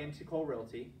 log into Cole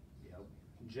Realty, Yep.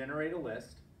 generate a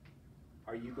list.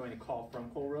 Are you going to call from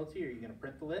Cole Realty? Are you going to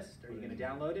print the list? Are you Put going it to in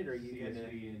download it? Or are you going CSV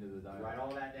to into the dial. write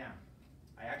all that down?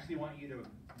 I actually want you to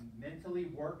mentally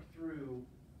work through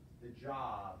the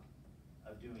job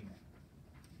of doing that.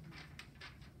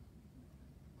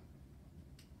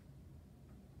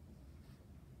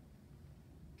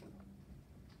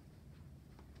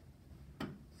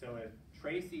 So if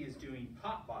Tracy is doing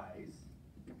pop buys,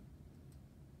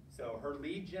 so her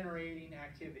lead generating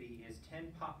activity is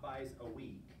 10 pop buys a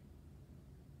week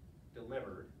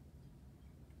delivered,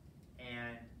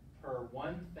 and her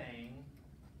one thing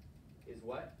is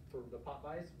what for the pop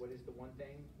buys? What is the one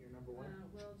thing, your number one?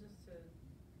 Well, just to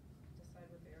decide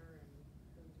what they are and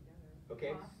put them together.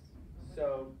 Okay, Costs,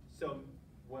 so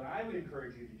what I would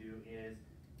encourage you to do is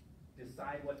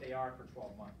decide what they are for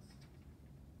 12 months.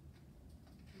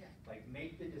 Yeah. Like,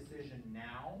 make the decision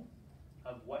now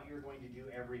of what you're going to do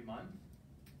every month.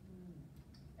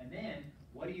 And then,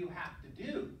 what do you have to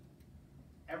do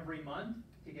every month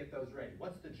to get those ready?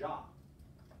 What's the job?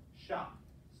 Shop,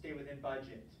 stay within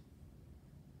budget,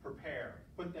 prepare,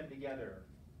 put them together,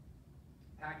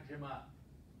 package them up.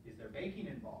 Is there baking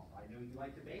involved? I know you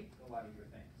like to bake a lot of your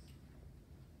things.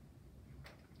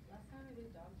 Last time I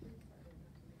did dog treats, I didn't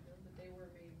have to make those, but they were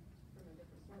made from a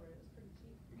different store, but it was pretty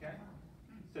cheap. Okay?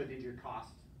 So did your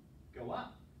cost go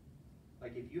up?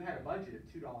 Like if you had a budget of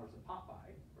 $2 a pop buy,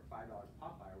 or $5 a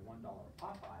pop buy, or $1 a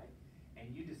pop buy,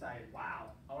 and you decided,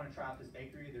 wow, I want to try out this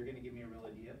bakery, they're going to give me a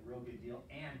real good deal,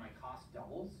 and my cost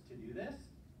doubles to do this.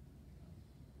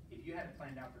 If you had it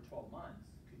planned out for 12 months,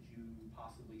 could you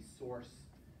possibly source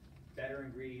better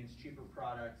ingredients, cheaper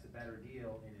products, a better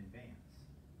deal in advance?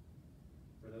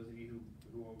 For those of you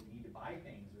who need to buy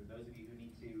things, or those of you who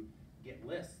need to get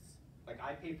lists, like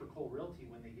I pay for Cole Realty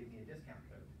when they give me a discount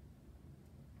code.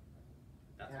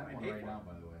 That's They have what I one pay right for. now,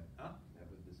 by the way. Huh? They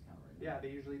have a discount right now. Yeah, they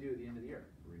usually do at the end of the year.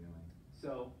 Renewing.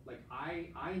 So, like,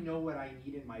 I know what I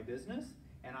need in my business,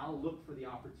 and I'll look for the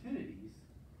opportunities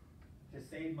to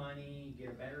save money, get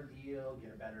a better deal,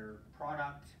 get a better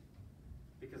product,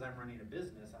 because I'm running a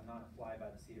business. I'm not a fly by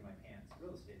the seat of my pants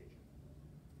real estate agent.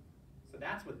 So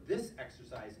that's what this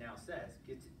exercise now says.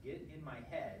 Get in my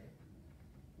head,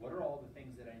 what are all the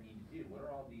things that I need to do? What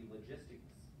are all the logistics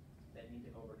that need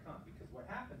to overcome? Because what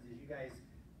happens is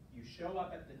you show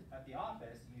up at the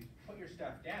office, you put your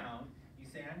stuff down, you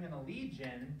say, I'm gonna lead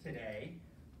gen today.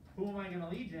 Who am I gonna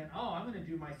lead gen? Oh, I'm gonna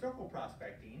do my circle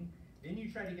prospecting. Then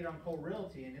you try to get on Cole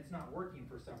Realty and it's not working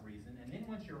for some reason. And then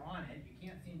once you're on it, you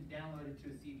can't seem to download it to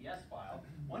a CVS file.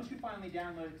 Once you finally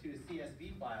download it to a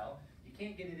CSV file, you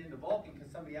can't get it into Vulkan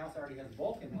because somebody else already has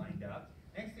Vulkan lined up.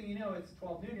 Next thing you know, it's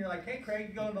 12 noon, you're like, hey Craig,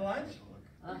 you going to lunch?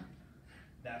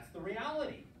 That's the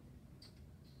reality.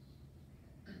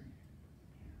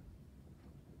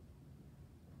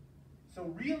 So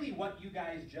really what you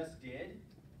guys just did,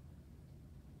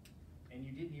 and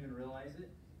you didn't even realize it,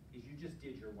 is you just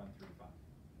did your 1 through 5.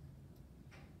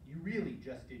 You really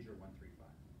just did your 1 through 5.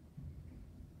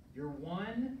 Your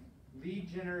one lead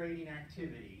generating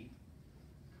activity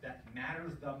that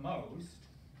matters the most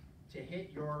to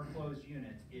hit your closed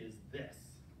units is this.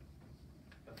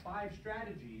 The 5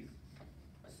 strategies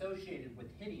associated with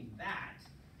hitting that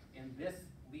in this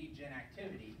lead gen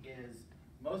activity is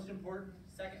most important,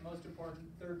 second most important,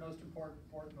 third most important,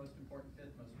 fourth most important,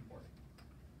 fifth most important.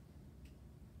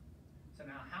 So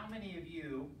now how many of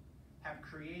you have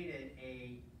created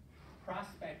a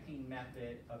prospecting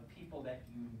method of people that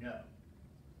you know?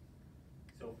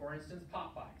 So for instance,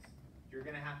 pop buys. You're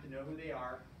gonna have to know who they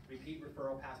are, repeat,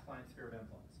 referral, past client, sphere of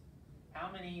influence.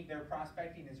 How many their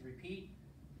prospecting is repeat,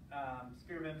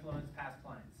 sphere of influence, past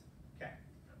clients? Okay.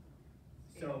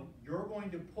 So you're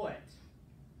going to put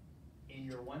in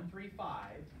your 1, 3,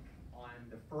 5 on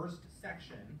the first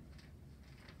section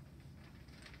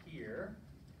here.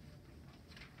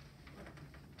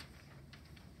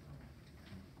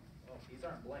 Oh, these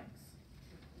aren't blanks.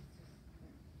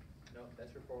 No,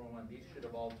 that's your 411. These should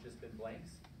have all just been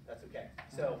blanks. That's okay.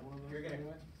 So you're gonna,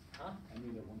 huh? I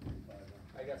need a 1 through 5.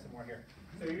 I got some more here.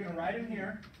 So you're gonna write them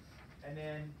here, and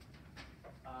then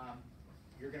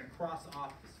you're gonna cross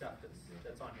off the stuff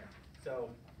that's on here. So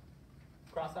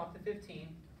cross off the 15,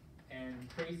 and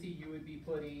Tracy, you would be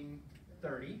putting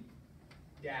 30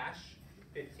 dash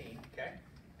 15, okay?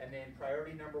 And then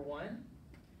priority number 1,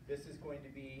 this is going to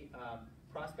be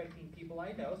prospecting people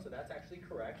I know, so that's actually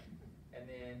correct. And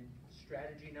then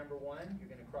strategy number 1, you're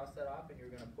gonna cross that off and you're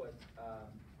gonna put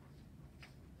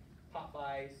pop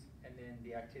buys and then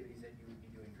the activities that you would be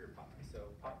doing for your pop buys. So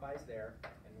pop buys there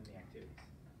and then the activities.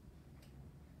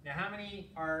 Now how many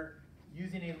are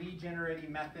using a lead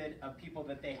generating method of people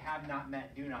that they have not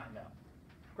met, do not know?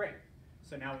 Great.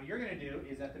 So now what you're gonna do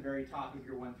is at the very top of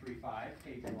your 1, 3, 5,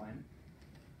 page 1,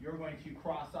 you're going to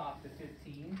cross off the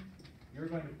 15. You're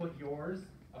going to put yours,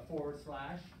 a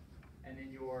 /, and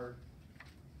then your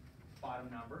bottom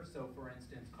number. So for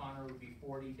instance, Connor would be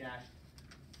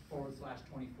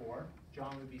 40-/24,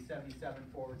 John would be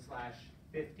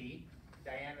 77/50,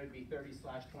 Diane would be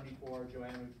 30/24,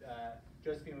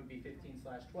 Josephine would be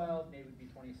 15/12, Nate would be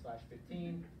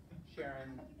 20/15,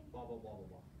 Sharon, blah, blah, blah, blah,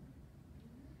 blah.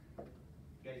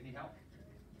 You guys need help?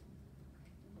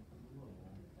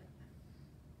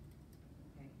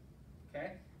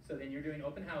 Okay, so then you're doing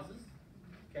open houses,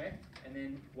 okay? And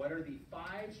then what are the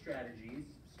 5 strategies,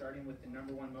 starting with the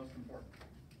number 1 most important?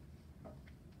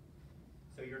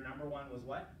 So your number 1 was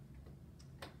what?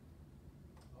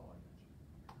 Oh, I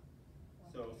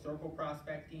got you. So circle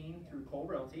prospecting through Cole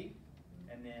Realty,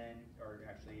 and then, or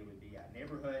actually it would be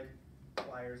neighborhood,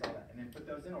 flyers, all that, and then put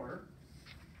those in order.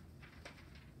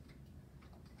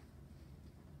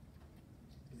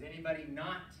 Does anybody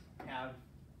not have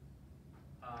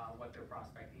what they're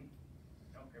prospecting?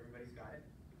 Nope, everybody's got it.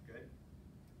 Good.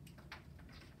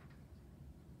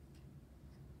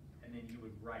 And then you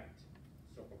would write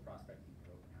circle prospecting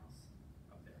for open house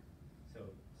up there.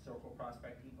 So circle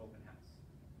prospecting, open house.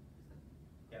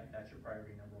 Yep, that's your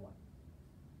priority number 1.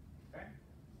 Okay?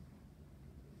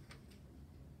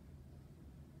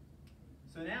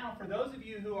 So now, for those of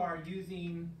you who are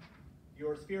using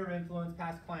your sphere of influence,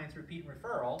 past clients, repeat, and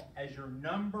referral as your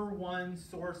number 1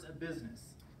 source of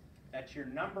business, that's your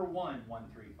number 1,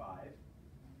 135.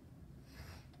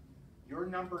 Your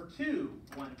number 2,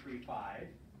 135,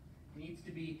 needs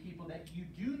to be people that you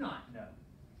do not know,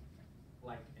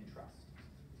 like, and trust.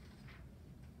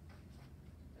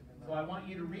 So I want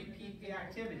you to repeat the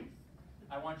activities.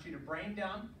 I want you to brain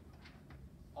dump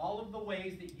all of the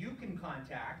ways that you can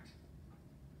contact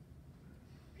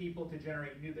people to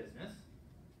generate new business.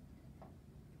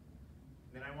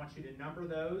 Then I want you to number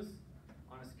those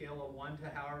on a scale of 1 to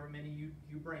however many you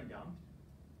brain dumped.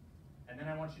 And then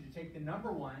I want you to take the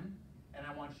number 1 and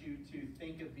I want you to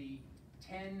think of the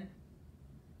 10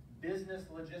 business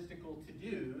logistical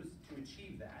to-dos to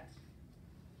achieve that.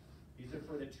 These are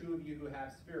for the 2 of you who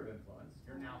have sphere of influence.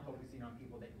 You're now focusing on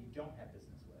people that you don't have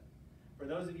business with. For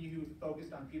those of you who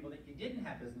focused on people that you didn't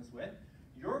have business with,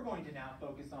 you're going to now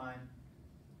focus on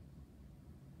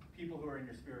people who are in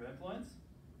your sphere of influence,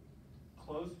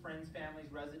 close friends,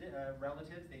 families,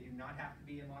 relatives. They do not have to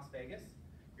be in Las Vegas.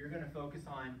 You're going to focus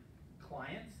on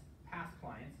clients, past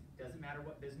clients. Doesn't matter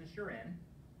what business you're in.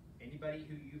 Anybody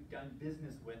who you've done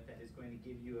business with that is going to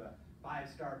give you a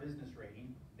 5-star business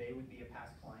rating, they would be a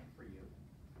past client for you.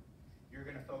 You're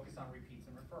going to focus on repeats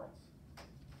and referrals.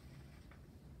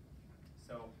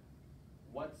 So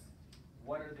what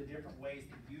are the different ways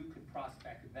that you could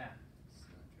prospect them?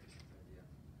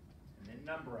 And then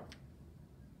number them.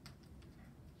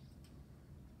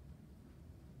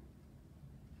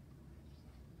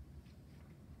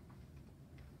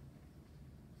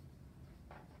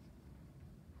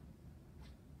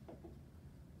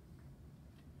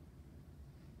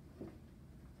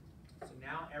 So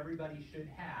now everybody should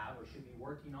have, or should be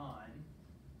working on,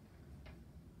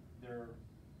 their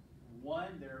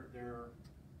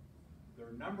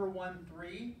number 1,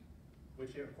 3,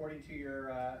 which according to your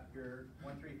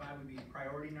 135 would be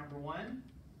priority number 1.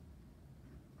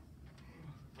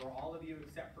 For all of you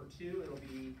except for 2, it'll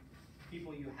be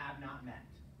people you have not met.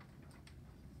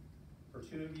 For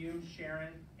 2 of you,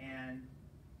 Sharon and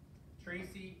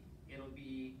Tracy, it'll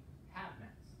be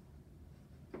have-mets.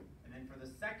 And then for the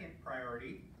second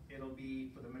priority, it'll be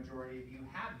for the majority of you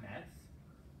have-mets.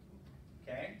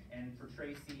 Okay? And for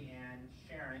Tracy and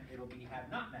Sharon, it'll be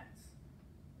have-not-mets.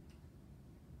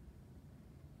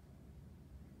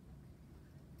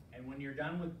 And when you're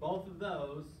done with both of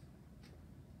those,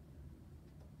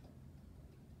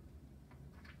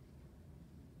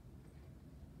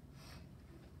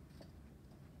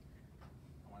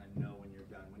 I want to know when you're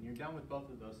done. When you're done with both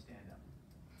of those, stand up.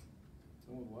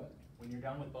 So with what? When you're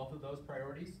done with both of those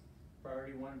priorities,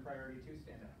 priority 1 and priority 2,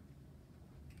 stand up.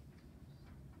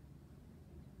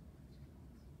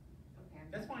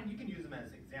 That's fine, you can use them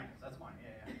as examples, that's fine,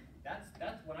 yeah.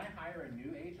 That's when I hire a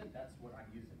new agent, that's what I'm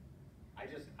using.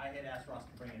 I had asked Ross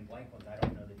to bring in blank ones, I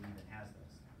don't know that he even has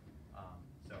those.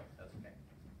 So that's okay.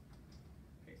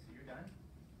 Okay, so you're done?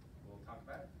 We'll talk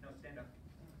about it? No, stand up.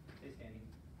 Stay standing.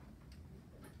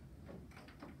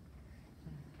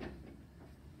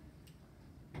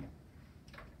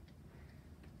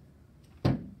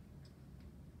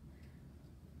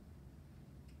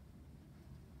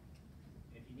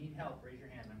 If you need help, raise your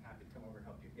hand, I'm happy to come over and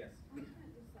help you. Yes? I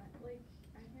can't decide,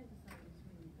 I can't decide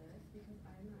between this because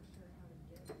I'm not sure how to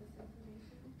get this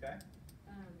information. Okay.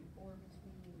 Or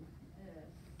between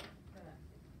this, that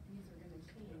these are gonna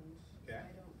change. So Okay.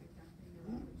 I don't exactly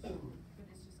know which, but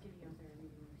it's just getting out there and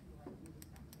meeting new people.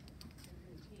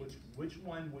 Which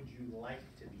one would you like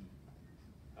to be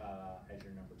as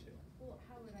your number 2? Well,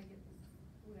 how would I get this,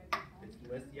 would I be calling? It's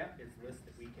people? list, yep, it's list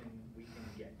that we can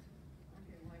get.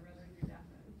 Okay, well, I'd rather do that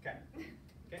then. Okay,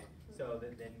 okay, so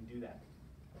then do that.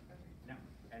 Okay. No,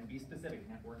 and be specific,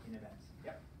 networking events,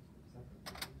 yep.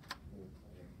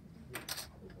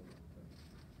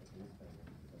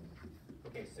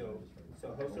 Okay, so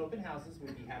host open houses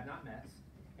would be have not mets,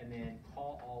 and then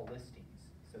call all listings.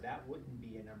 So that wouldn't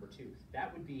be a number 2.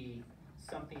 That would be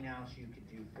something else you could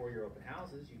do for your open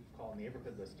houses. You could call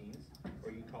neighborhood listings,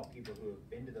 or you call people who have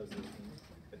been to those listings,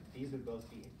 but these would both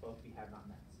be have not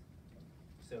mets.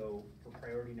 So for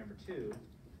priority number 2,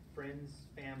 friends,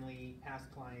 family, past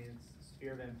clients,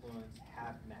 sphere of influence,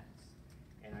 have mets.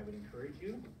 And I would encourage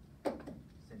you,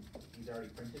 since he's already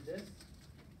printed this,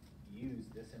 use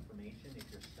this information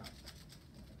if you're stuck.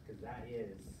 Because that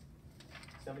is,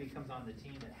 somebody comes on the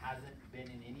team that hasn't been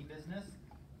in any business,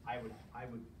 I would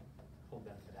hold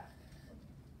them to that.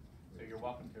 So you're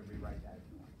welcome to rewrite that if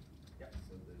you want. Yep.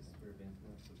 So the sphere of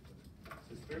influence is what?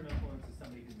 So sphere of influence is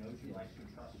somebody who knows you, likes you,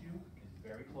 trusts you, is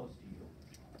very close to you.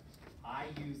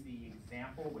 I use the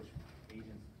example, which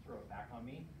agents throw it back on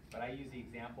me, but I use the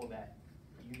example that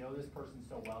you know this person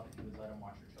so well that you would let them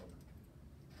watch your children.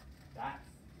 That's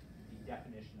the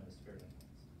definition of a sphere of influence.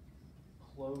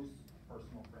 Close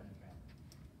personal friend and family.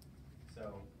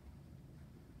 So,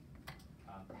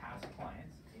 past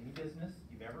clients, any business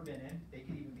you've ever been in, they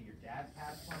could even be your dad's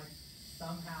past client.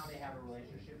 Somehow they have a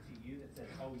relationship to you that says,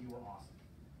 oh, you were awesome.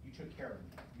 You took care of me.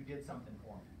 You did something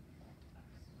for me.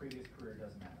 Previous career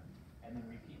doesn't matter. And then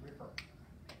repeat refer.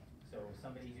 So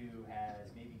somebody who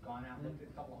has maybe gone out and looked at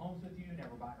a couple of homes with you,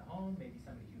 never bought a home, maybe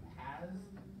somebody who has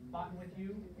bought with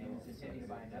you and is intending to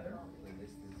buy another. The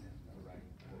list is right.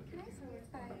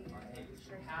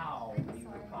 How we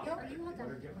would prospect. You hold What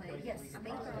are on. different ways Yes, we can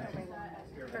make the prospect? way.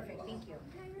 Perfect, thank you.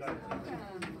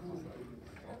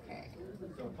 Okay.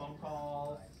 So phone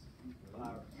calls,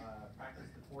 practice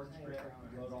the fourth script,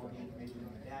 load all the information in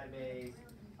the database,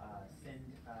 send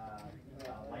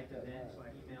life event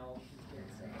emails,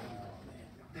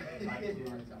 invite to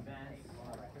events.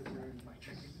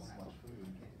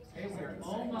 Okay, we're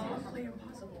almost.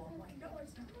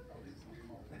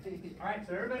 All right,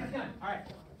 so everybody's done. All right,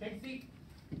 take a seat.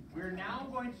 We're now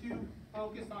going to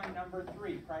focus on number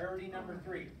 3, priority number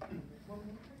 3.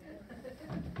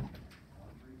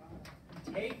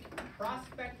 Take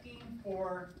prospecting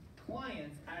for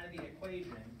clients out of the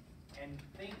equation and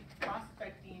think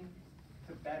prospecting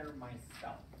to better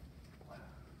myself.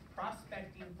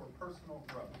 Prospecting for personal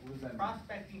growth. What does that mean?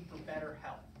 Prospecting for better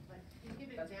health.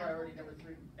 That's priority number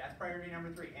 3. That's priority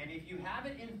number 3. And if you have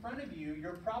it in front of you,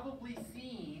 you're probably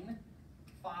seeing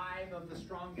 5 of the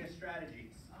strongest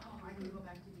strategies. Oh, I can go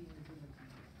back to the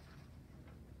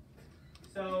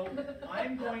So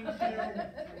I'm going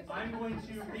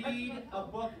to read a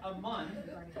book a month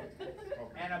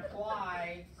and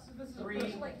apply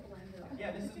 3.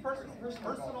 Yeah, this is personal.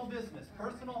 Personal business,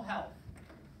 personal health,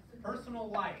 personal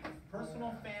life,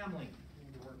 personal family.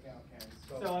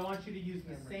 So I want you to use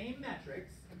the same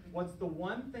metrics. What's the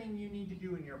one thing you need to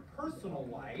do in your personal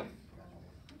life,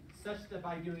 such that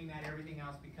by doing that everything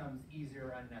else becomes easier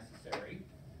or unnecessary?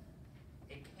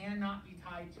 It cannot be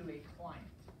tied to a client.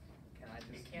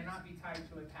 It cannot be tied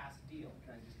to a past deal.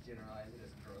 Can I just generalize it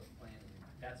as growth plan?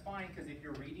 That's fine, because if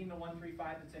you're reading the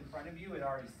 135 that's in front of you, it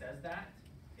already says that.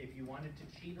 If you wanted to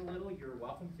cheat a little, you're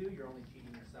welcome to. You're only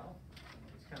cheating yourself.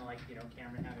 It's kind of like, you know,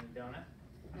 Cameron having a donut.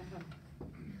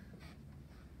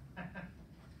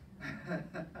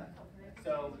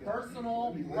 So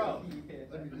personal growth,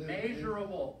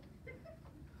 measurable.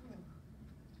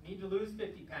 Need to lose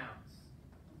 50 pounds.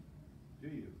 Do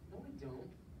you? No, we don't.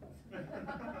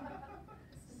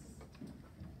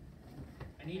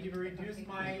 I need to reduce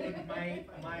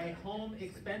my home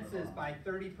expenses by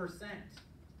 30%.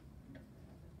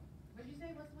 What'd you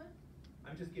say, what's what?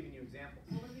 I'm just giving you examples.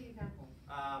 What was the example?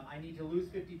 I need to lose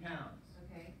 50 pounds.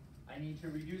 Okay. I need to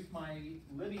reduce my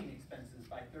living expenses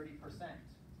by 30%.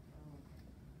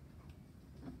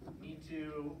 Need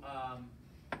to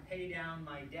pay down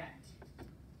my debt.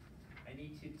 I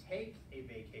need to take a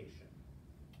vacation.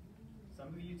 Some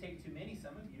of you take too many,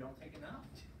 some of you don't take enough.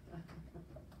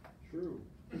 True.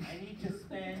 I need to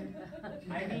spend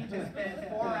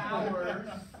 4 hours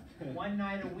one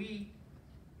night a week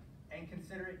and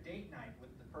consider it date night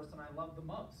with the person I love the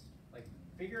most. Like,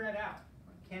 figure it out.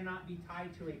 It cannot be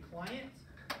tied to a client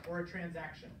or a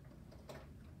transaction.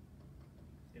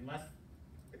 Unless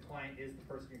the client is the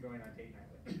person you're going on date night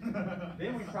with.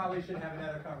 Then we probably should have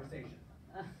another conversation.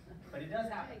 But it does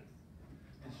happen.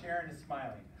 And Sharon is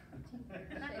smiling.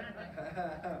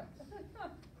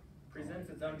 Presents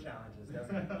its own challenges,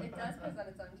 doesn't it? It does present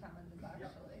its own challenges,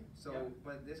 actually. So,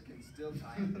 but this can still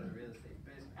tie into the real estate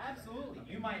business. Absolutely.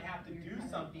 You might have to do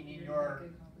something in your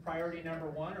priority number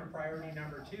 1 or priority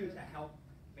number 2 to help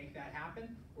make that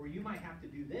happen, or you might have to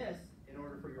do this in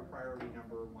order for your priority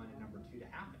number 1 and number 2 to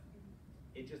happen.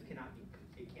 It just cannot be,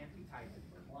 it can't be tied to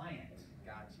the client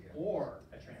Gotcha. or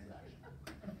a transaction.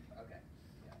 Okay.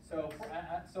 So,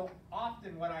 so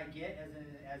often what I get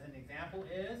as an example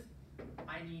is,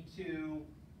 I need to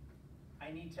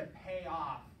pay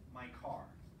off my car.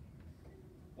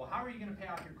 Well, how are you going to pay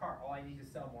off your car? Oh, I need to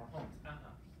sell more homes.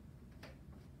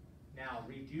 Now,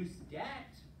 reduced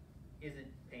debt isn't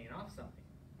paying off something.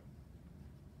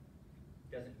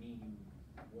 Doesn't mean you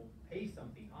won't pay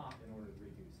something off in order to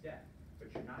reduce debt,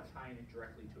 but you're not tying it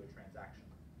directly to a transaction.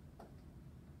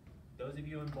 Those of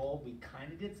you in bold, we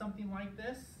kind of did something like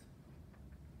this.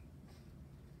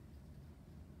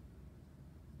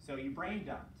 So you brain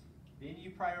dumped, then you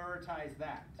prioritized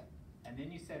that, and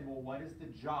then you said, well, what is the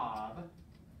job?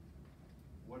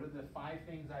 What are the 5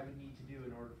 things I would need to do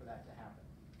in order for that to happen?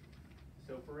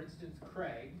 So for instance,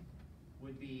 Craig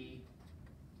would be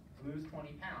lose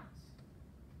 20 pounds.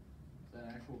 Is that an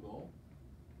actual goal?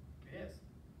 It is. I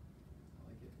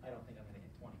like it. I don't think I'm gonna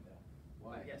hit 20 though.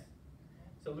 Why? But yes.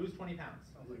 So lose 20 pounds.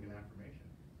 Sounds like an affirmation.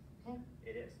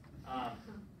 It is.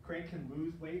 Craig can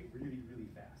lose weight really, really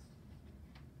fast.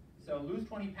 So lose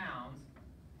 20 pounds,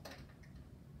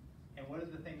 and what are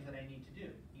the things that I need to do?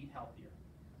 Eat healthier.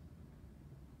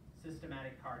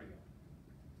 Systematic cardio.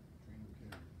 Train with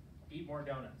Cameron. Eat more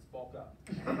donuts, bulk up.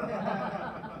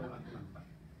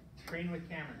 Train with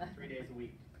Cameron 3 days a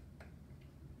week.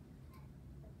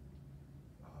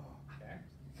 Okay.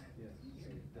 Yes.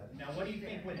 Now what do you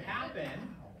think would happen?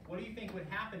 What do you think would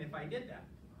happen if I did that?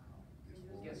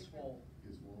 Get swole.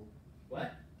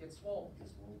 What? Get swole. What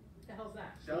the hell's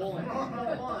that? Swollen.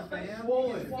 Come on, fam.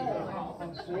 Swollen.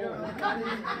 Swollen. Swollen.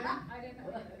 I didn't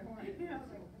know that.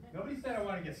 Nobody said I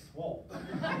want to get swole. It's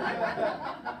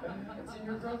in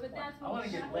your growth But that's I what want to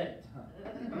we get got. lit.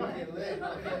 Get lit.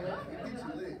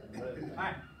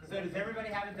 Alright, so does everybody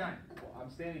have it done? Well, I'm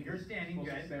standing. You're standing,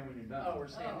 Supposed to good. stand when you're done. Oh, we're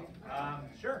standing.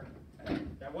 Sure.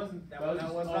 That wasn't, that That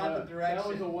was was not the That direction.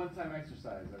 was a one-time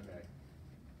exercise, okay.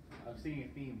 I'm seeing a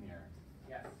theme here.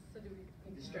 Yes. So do we?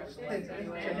 Stretch do legs we-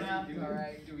 anyway. Stand up.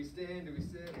 Alright, do we stand, do we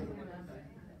sit? What do we do?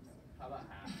 How about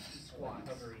half?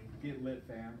 Squats. Get lit,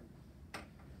 fam.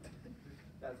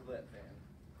 That's lit, fam.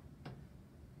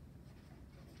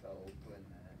 So, putting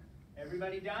that.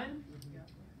 Everybody done?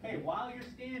 Hey, while you're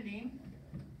standing,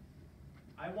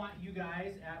 I want you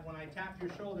guys, when I tap your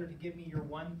shoulder, to give me your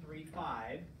 1, 3,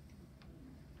 5.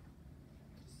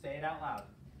 Just say it out loud.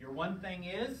 Your one thing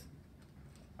is,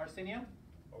 Arsenio?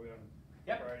 Are we on?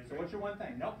 Yep. priority So three? what's your one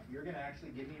thing? Nope. You're gonna actually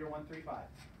give me your 1, 3, 5.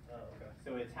 Oh, okay.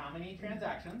 So it's how many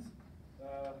transactions?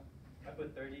 I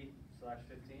put 30/15.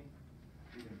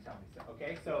 You're gonna tell me. So,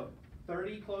 okay. So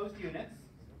 30 closed units.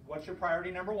 What's your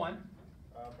priority number 1?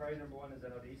 Priority number 1 is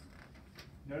NODs.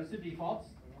 Notice the defaults.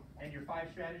 And your 5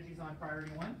 strategies on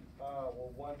priority 1?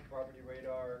 Well, 1, property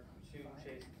radar, 2,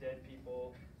 chase dead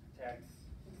people, tax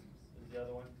is the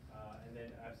other one, and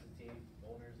then absentee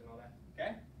owners and all that.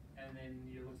 Okay. And then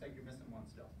it looks like you're missing 1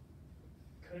 still.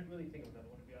 Couldn't really think of another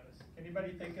one, to be honest.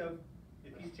 Anybody think of,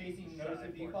 if he's chasing notice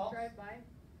of defaults? Drive by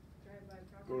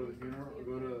property. Go to the funeral, or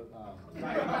go to,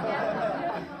 Right.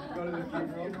 go to the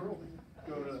funeral,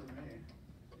 go to,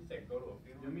 You say go to a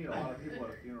funeral? you meet a lot of people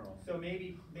at a funeral. So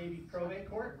maybe probate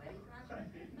court,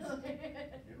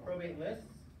 probate lists,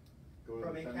 Go to the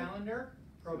probate cemetery. calendar,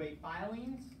 probate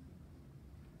filings.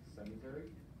 Cemetery?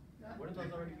 Wouldn't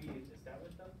those already be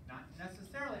established though? Not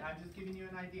necessarily, I'm just giving you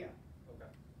an idea, Okay.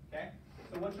 okay?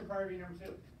 So what's your priority number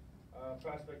 2?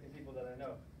 Prospecting people that I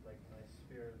know, like my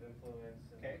sphere of influence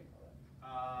and Okay.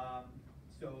 all that.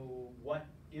 So what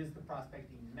is the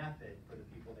prospecting method for the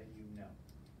people that you know?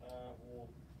 Well,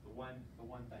 The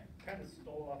one thing. kind of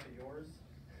stole off of yours,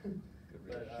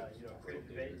 but, you know, create a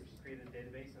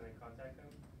database and then contact them.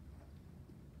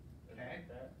 And Okay.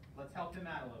 that. Let's help him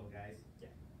out a little, guys. Yeah.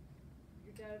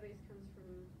 Your database comes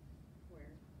from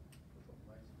where?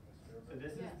 So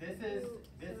this is, Yeah. this is So-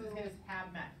 his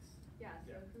have-mets. Yeah,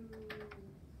 so Yeah. who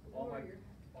All are my, your,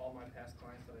 all my past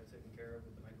clients that I've taken care of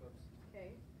with the nightclubs.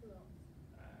 okay, who else?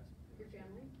 Your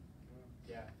family?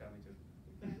 Yeah, family too.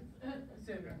 Your friends?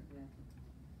 Same here.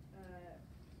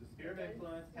 So sphere of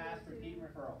influence, past, repeat, and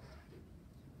referrals.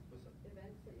 What's up?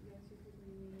 Events that you guys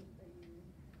frequently meet, that you.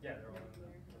 Yeah, they're all in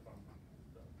regular? the phone.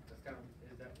 So that's kind of,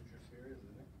 is that what your sphere is,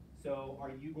 isn't it? So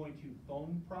are you going to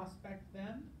phone prospect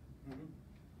them?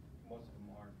 Most of them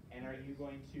are. And are you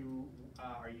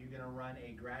gonna run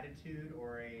a gratitude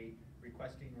or a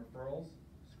requesting referrals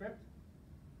script?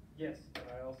 Yes, but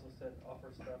I also said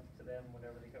offer stuff to them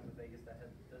whenever they come to Vegas that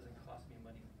doesn't cost me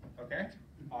money, Okay,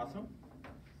 awesome.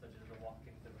 such as a walk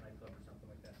into the nightclub or something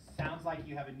like that. Sounds like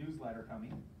you have a newsletter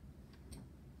coming.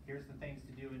 Here's the things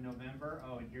to do in November.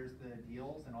 Oh, and here's the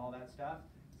deals and all that stuff.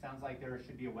 Sounds like there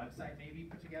should be a website maybe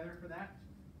put together for that.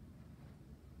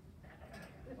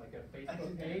 Like a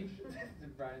Facebook page.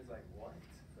 Brian's like, what?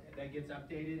 That gets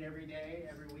updated every day,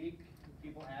 every week.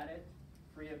 People add it.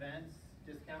 Free events,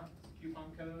 discounts,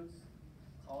 coupon codes,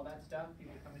 all that stuff.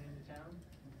 People coming into town.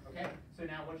 Okay, so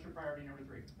now what's your priority number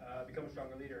 3? Become a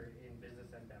stronger leader in business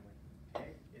and family.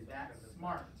 Okay, is that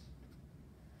SMART?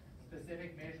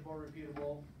 Specific, measurable,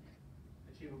 repeatable,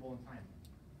 achievable, and timely.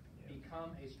 Yeah.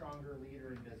 Become a stronger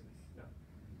leader in business. No.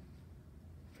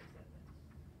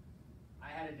 I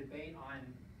had a debate on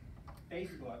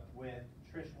Facebook with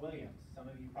Trish Williams. Some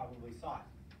of you probably saw it.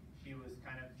 She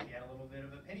had a little bit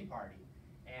of a pity party,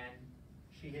 and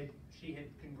she had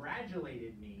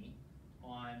congratulated me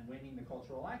on winning the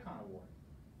Cultural Icon Award.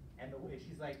 And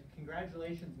she's like,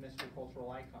 "Congratulations, Mr.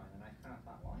 Cultural Icon." And I kind of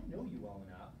thought, well, I know you well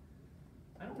enough.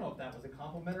 I don't know if that was a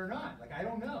compliment or not. Like, I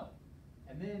don't know.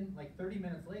 And then, like 30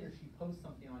 minutes later, she posts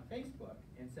something on Facebook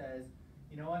and says,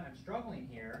 "You know what? I'm struggling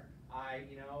here.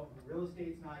 Real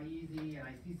estate's not easy, and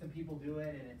I see some people do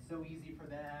it, and it's so easy for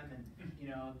them, and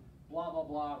blah blah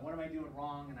blah. What am I doing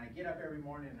wrong? And I get up every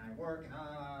morning and I work and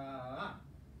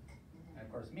And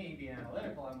of course, me being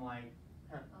analytical, I'm like,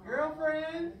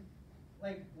 girlfriend,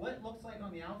 like what looks like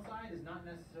on the outside is not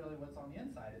necessarily what's on the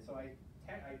inside. And so I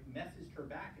messaged her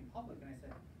back in public and I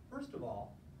said, first of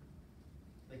all,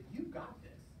 like you've got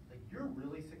this. Like you're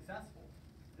really successful.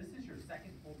 This is your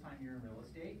second full-time year in real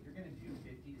estate. You're going to do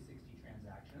 50 to 60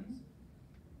 transactions.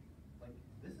 Like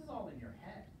this is all in your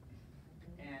head.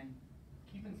 And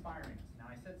keep inspiring us. Now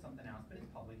I said something else, but it's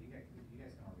public. You guys can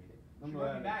all read it. She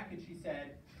wrote me back and she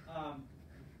said,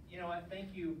 you know what?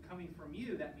 Thank you. Coming from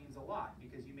you, that means a lot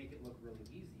because you make it look really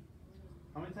easy.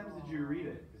 How many times did you read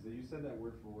it? Because you said that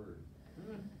word for word.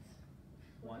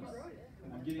 Once.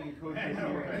 I'm getting a coach I this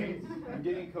know, year. right? I'm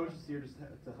getting a coach this year just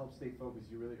to help stay focused.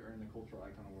 You really earned the Cultural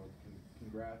Icon Award.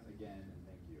 Congrats again and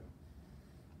thank you.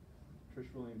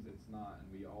 Trish Williams, it's not, and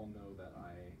we all know that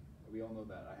I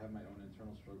have my own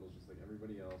internal struggles just like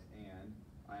everybody else, and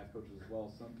I have coaches as well.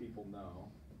 Some people know,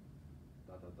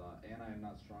 and I am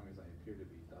not strong as I appear to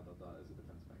be, as a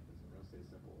defense mechanism. Real estate is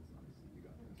simple, it's not easy, you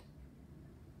got this.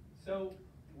 So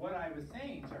what I was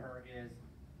saying to her is,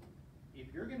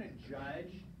 if you're going to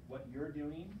judge what you're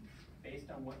doing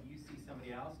based on what you see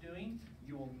somebody else doing,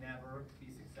 you will never be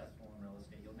successful in real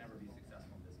estate. You'll never be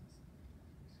successful in business.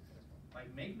 Like,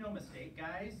 make no mistake,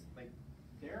 guys, like,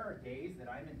 there are days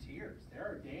that I'm in tears. There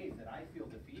are days that I feel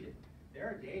defeated. There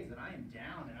are days that I am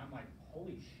down and I'm like,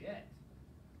 holy shit.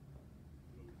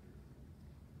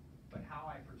 But how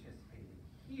I participated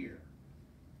here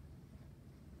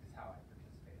is how I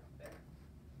participate out there.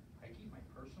 I keep my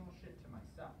personal shit to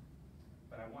myself.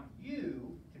 But I want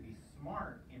you to be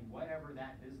smart in whatever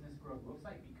that business growth looks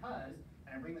like because,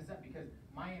 and I bring this up because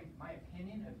my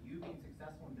opinion of you being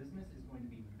successful in business is going to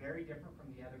be very different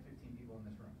from the other 15 people in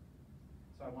this room.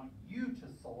 So I want you to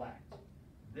select,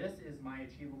 this is my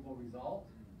achievable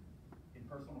result in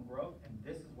personal growth, and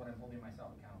this is what I'm holding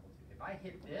myself accountable to. If I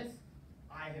hit this,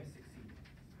 I have succeeded.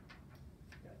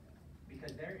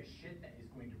 Because there is shit that is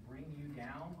going to bring you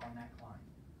down on that climb.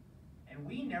 And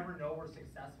we never know we're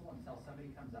successful until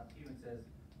somebody comes up to you and says,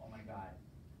 oh my God,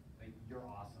 like you're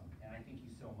awesome, and I thank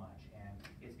you so much. And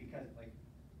it's because like,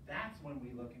 that's when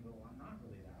we look and go, well, I'm not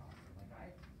really that awesome.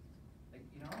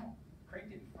 Craig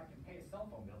didn't fucking pay his cell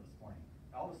phone bill this morning.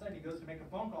 All of a sudden he goes to make a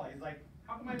phone call, he's like,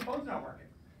 how come my phone's not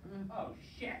working? Oh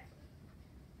shit.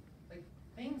 Like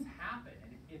things happen,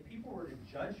 and if people were to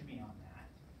judge me on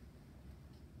that,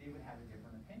 they would have a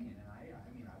different opinion, and I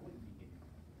wouldn't be giving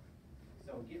them.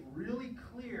 So get really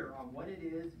clear on what it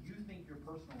is you think your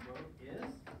personal growth is.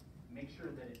 Make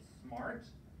sure that it's smart.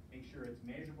 Make sure it's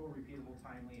measurable, repeatable,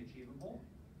 timely, achievable.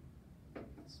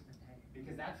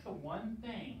 Because that's the one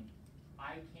thing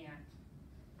I can't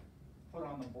put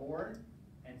on the board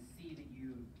and see that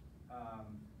you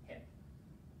hit.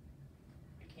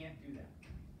 I can't do that.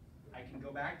 I can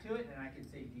go back to it and I can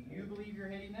say, do you believe you're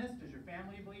hitting this? Does your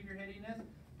family believe you're hitting this?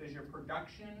 Does your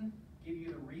production give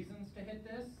you the reasons to hit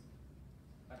this?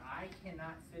 But I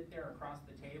cannot sit there across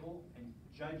the table and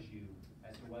judge you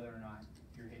as to whether or not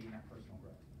you're hitting that personal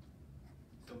growth.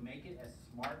 So make it as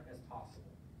smart as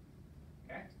possible.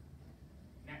 Okay?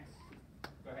 Next.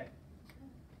 Go ahead.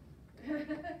 So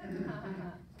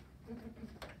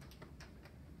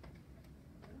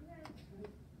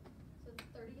it's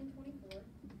 30 and 24,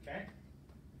 Okay?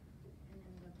 and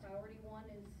then the priority one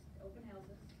is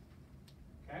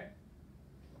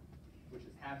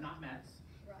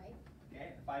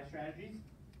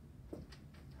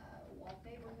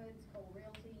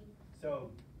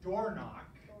So door knock,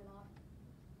 Door knock.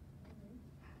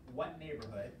 what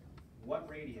neighborhood, what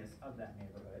radius of that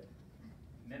neighborhood,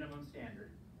 minimum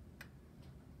standard.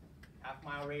 Half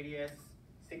mile radius,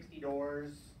 60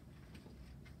 doors,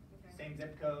 Okay. same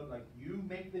zip code, like you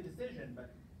make the decision,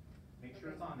 but make sure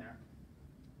it's on there.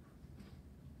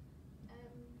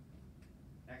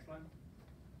 Next one.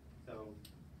 So,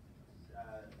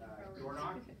 door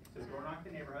knock, so door knock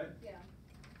the neighborhood. Yeah,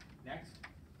 Next,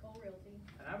 Cole Realty.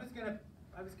 and I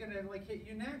was gonna like hit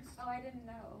you next. Oh, I didn't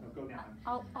know. No, go down.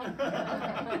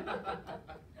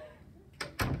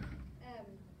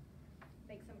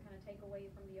 Make some kind of takeaway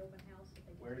from the open house that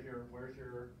they do. Where's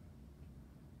your,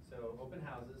 so open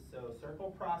houses, so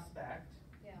Circle Prospect,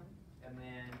 Yeah. and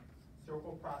then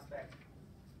Circle Prospect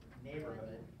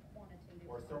neighborhood, Quantitative.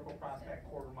 or Circle Prospect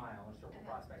quarter mile, or Circle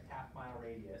Uh-huh. Prospect half mile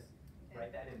radius. Okay.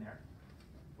 Write that in there,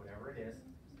 whatever it is.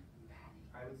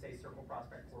 I would say Circle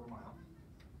Prospect quarter mile.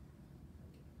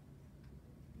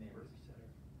 Neighbors.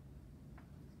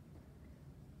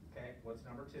 Okay, what's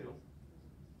number 2?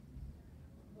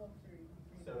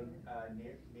 So,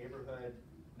 neighborhood,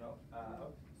 no,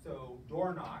 so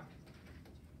door knock.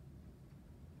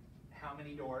 How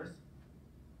many doors?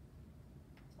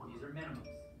 These are minimums.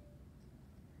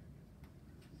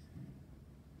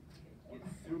 It's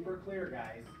super clear,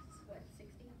 guys. What, 60?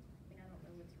 I mean, I don't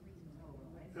know what's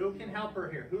reasonable. Who can help her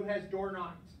here? Who has door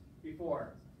knocked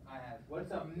before? I have.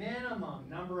 What's a minimum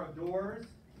number of doors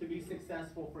to be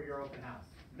successful for your open house?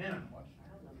 Minimum.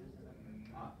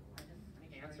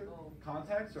 Answer?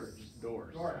 Contacts or just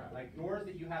doors? Door, like doors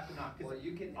that you have to knock. 'Cause Well,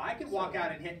 you can- I could walk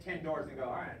out and hit 10 doors and go,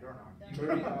 all right, door knock. You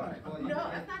can hit- well, you No,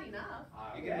 can that's hit- not enough.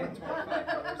 You can hit 25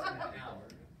 doors in an hour.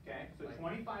 Okay, so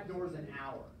 25 doors an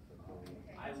hour.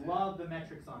 I love the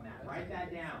metrics on that. Write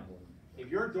that down. If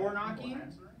you're door knocking,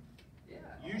 Yeah.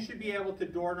 you should be able to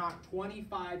door knock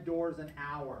 25 doors an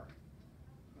hour.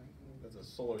 That's a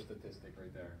solar statistic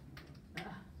right there.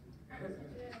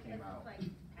 Just came out.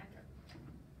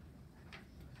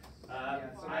 Yeah,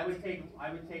 so I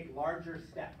would take larger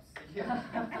steps.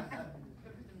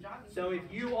 So if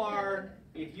you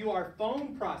are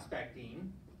phone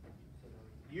prospecting,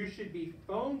 you should be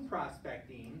phone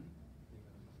prospecting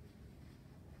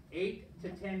 8 to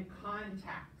 10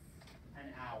 contacts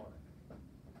an hour.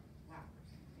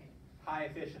 High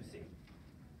efficiency.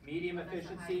 Medium That's a high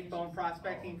efficiency, phone efficiency.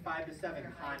 prospecting, 5 to 7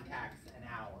 They're high contacts an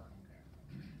hour.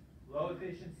 Low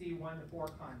efficiency, 1 to 4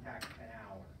 contacts an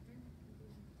hour.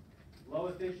 Low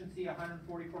efficiency,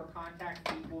 144 contacts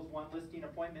equals 1 listing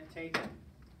appointment taken.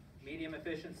 Medium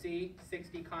efficiency,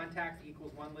 60 contacts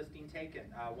equals 1 listing taken,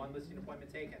 1 listing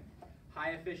appointment taken.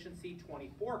 High efficiency,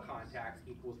 24 contacts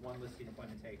equals 1 listing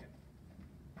appointment taken.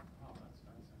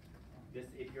 This,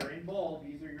 if you're in bold,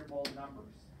 these are your bold numbers.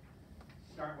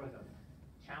 Start with them.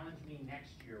 Challenge me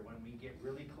next year when we get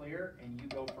really clear and you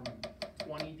go from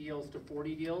 20 deals to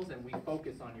 40 deals and we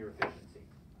focus on your efficiency.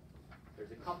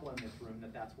 There's a couple in this room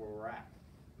that's where we're at.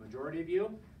 Majority of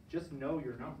you, just know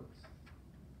your numbers.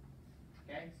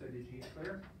 Okay, so did you get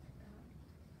clear?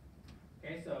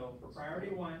 Okay, so for priority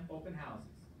 1, open houses.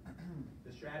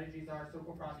 The strategies are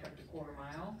Circle Prospect a quarter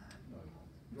mile,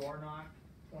 door knock,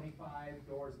 25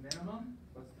 doors minimum.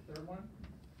 What's the third one?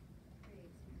 Create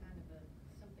some kind of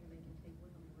something they can take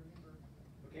with them to remember.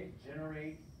 Okay,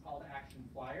 generate call to action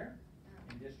flyer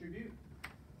and distribute.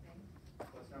 Okay.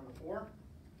 What's number 4?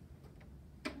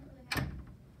 I don't really have.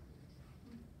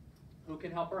 Who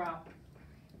can help her out?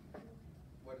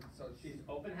 What, so She's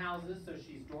open houses, so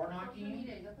she's door Social knocking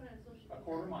media, go put it on social a media.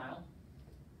 quarter mile.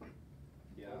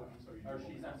 Yeah.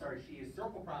 She is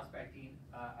circle prospecting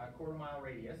a quarter mile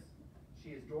radius. She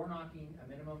is door knocking a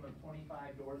minimum of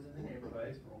 25 doors in the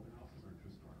neighborhood.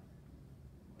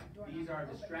 These are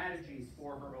the strategies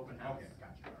for her open house. Okay,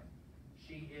 gotcha.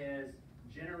 She is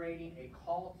generating a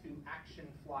call to action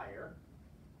flyer.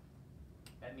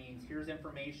 That means here's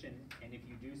information, and if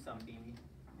you do something,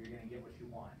 you're gonna get what you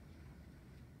want.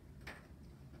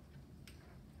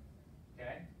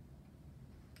 Okay?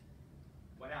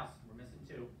 What else? We're missing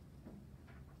 2.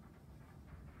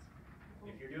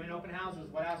 If you're doing open houses,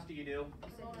 what else do you do?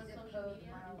 Go on social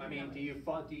media. I mean, do you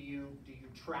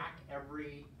track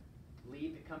every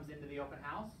lead that comes into the open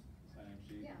house? Sign-in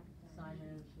sheet. Yeah.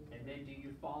 And then do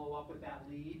you follow up with that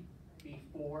lead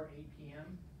before 8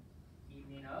 p.m.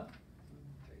 evening of?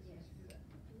 Yes.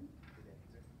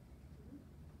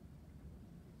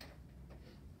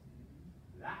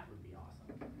 That would be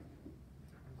awesome.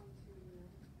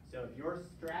 So if your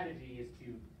strategy is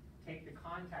to take the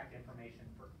contact information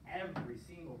for every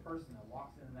single person that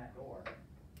walks into that door,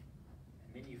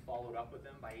 and then you followed up with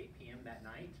them by 8 p.m. that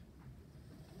night,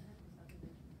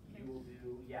 you will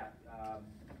do,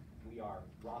 We are.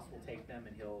 Ross will take them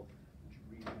and he'll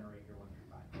regenerate your 1 through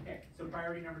 5. Okay, so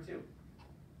priority number 2. To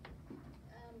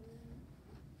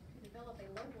develop a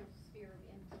local sphere of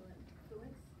influence,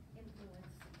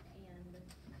 and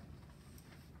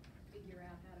figure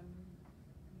out how to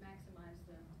maximize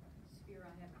the sphere I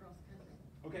have across the country.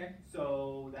 Okay,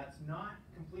 so that's not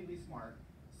completely smart.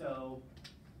 So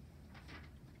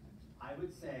I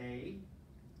would say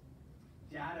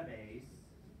database.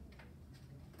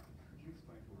 Could you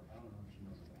explain to her? I don't know if she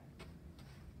knows that.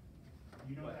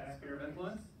 You know what sphere of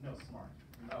influence? No, smart.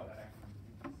 Oh. That actually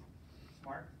means.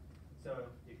 Smart. So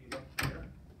if you look here,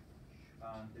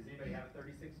 does anybody have a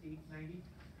 30, 60, 90? Did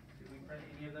we print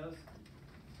any of those?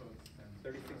 So it's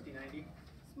 30, 60, 90?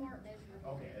 Smart measure.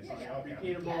 Okay, it's Yeah, like, yeah. okay.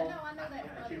 Repeatable. Yeah, no, I know that.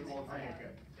 Yeah, achievable, Yeah. okay,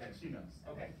 good. Yeah, she knows.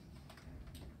 Okay.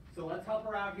 So let's help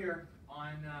her out here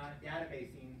on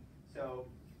databasing. So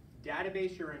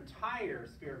database your entire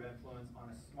sphere of influence on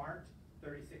a smart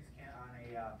 36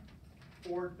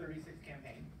 Ford 36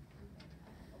 campaign.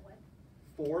 A what?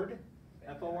 Ford,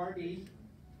 F-O-R-D,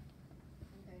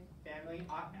 Okay. family,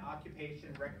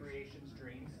 occupation, recreation,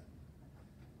 streams,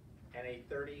 and a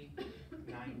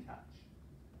 39 touch.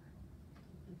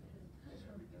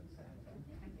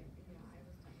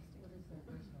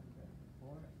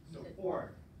 So Ford.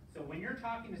 So when you're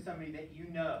talking to somebody that you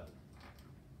know,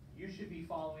 you should be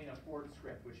following a Ford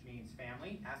script, which means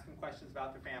family, ask them questions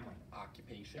about their family.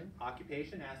 Occupation.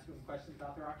 Occupation, ask them questions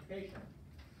about their occupation.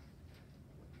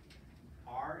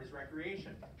 R is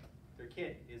recreation. Their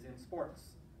kid is in sports.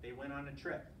 They went on a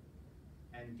trip.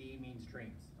 And D means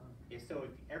dreams. If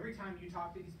every time you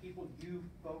talk to these people, you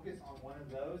focus on one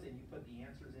of those and you put the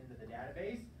answers into the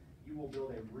database, you will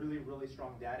build a really, really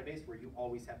strong database where you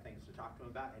always have things to talk to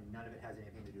them about and none of it has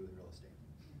anything to do with real estate.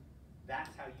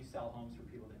 That's how you sell homes for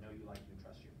people that know you, like you, and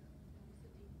trust you.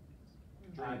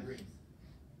 Dreams.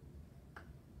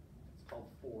 It's called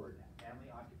Ford. Family,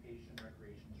 occupation,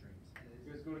 recreation, dreams.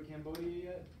 You guys go to Cambodia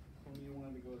yet? Told me you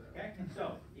wanted to go there. Okay,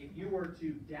 so if you were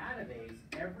to database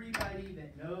everybody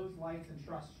that knows, likes, and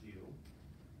trusts you,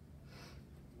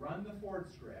 run the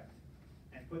Ford script,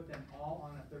 and put them all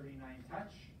on a 39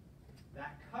 touch,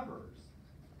 that covers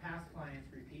past clients,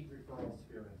 repeat referrals,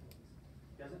 sphere of influence.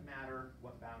 Doesn't matter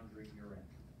what boundary you're in.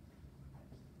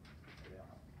 There they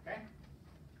are. Okay?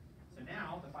 So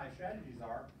now the 5 strategies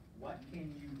are, what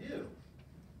can you do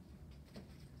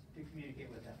to communicate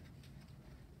with them?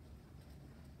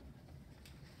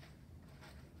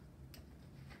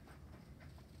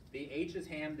 The H is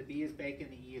ham, the B is bacon,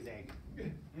 the E is egg.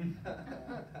 There's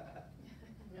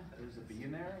a B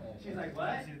in there? She's like,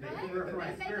 what? For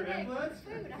my sphere of influence?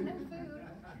 Food, I know food.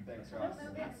 Thanks, I Ross. don't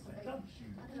know that. I don't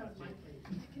know my food. I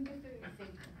can do food, see.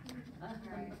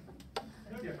 Alright.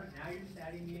 No different, now you're just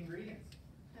adding the ingredients.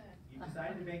 You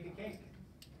decided to bake a cake.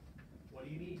 What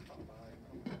do you need?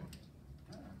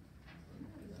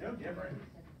 It's no different.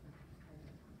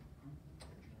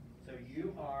 So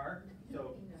you are,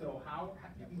 so how,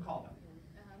 you can call them.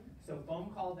 So phone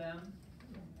call them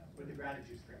with a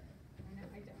gratitude script.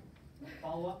 I don't.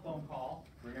 Follow-up phone call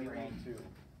Bring every everyone 2.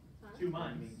 2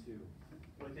 months Me too.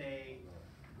 with a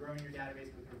growing your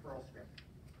database with referral script.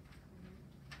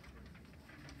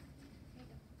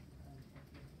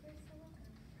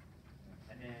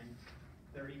 And then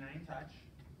 39 touch.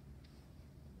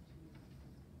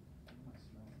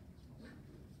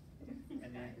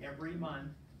 And then every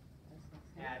month,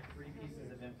 add 3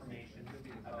 pieces of information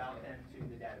about them to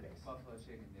the database. Buffalo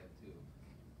chicken dip too.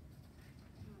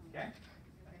 Okay?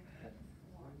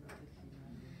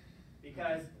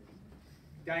 Because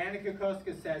Diana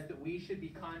Kokoska says that we should be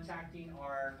contacting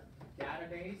our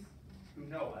database who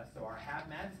know us, so our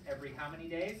have-mets every how many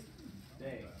days?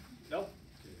 Day. Nope.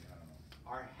 I don't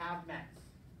know. Our have-mets.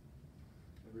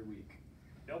 Every week.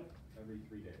 Nope. Every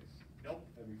 3 days. Nope.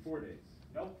 Every 4 days.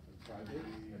 Nope. Every 5 days.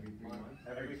 Every 3 months.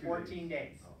 Every 2 14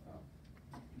 days. Oh.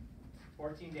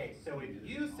 14 days. So if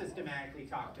you systematically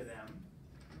talk to them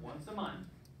once a month,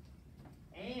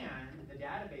 and the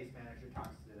database manager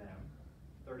talks to them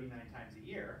 39 times a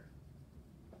year,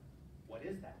 what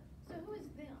is that? So who is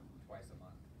them? Twice a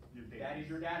month. That is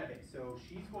your database. So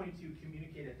she's going to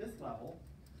communicate at this level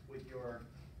with your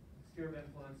sphere of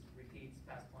influence, repeats,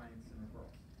 past clients, and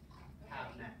referrals. Have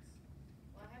Okay. next.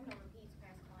 Well, I have no repeats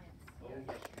past clients. Oh, yes,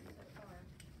 you do. So far.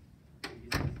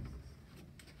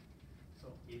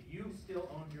 So if you still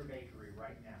owned your bakery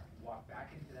right now, walk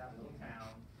back into that little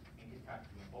town in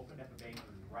Kentucky and opened up a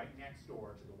bakery right next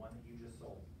door to the one that you just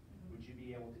sold, would you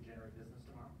be able to generate business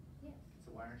tomorrow? Yes.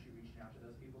 So why aren't you reaching out to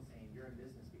those people saying you're in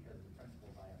business because of the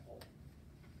principles I uphold?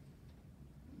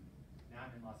 Now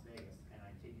I'm in Las Vegas and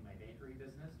I'm taking my bakery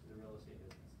business to the real estate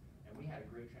business. And we had had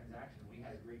a great transaction, we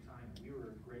had a great time, and we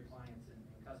were great clients and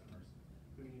customers,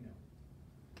 who do you know?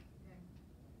 Okay.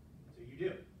 So you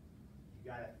do. You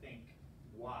gotta think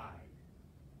wide,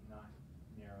 not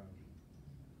narrow and deep.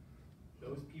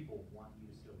 Those people want you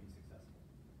to still be successful.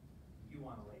 You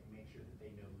wanna make sure that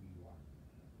they know who you are.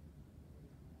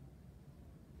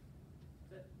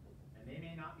 That's it. And they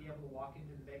may not be able to walk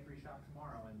into the bakery shop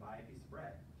tomorrow and buy a piece of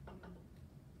bread.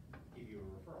 Give you a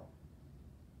referral.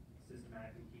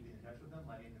 Systematically keeping in touch with them,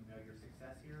 letting them know your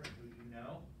success here and who you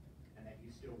know, and that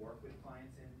you still work with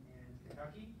clients in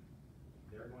Kentucky,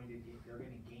 they're going to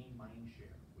gain mind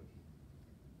share with you.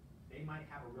 They might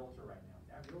have a realtor right now.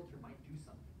 That realtor might do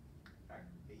something. In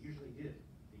fact, they usually do.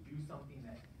 They do something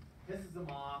that pisses them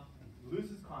off,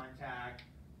 loses contact,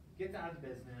 gets out of the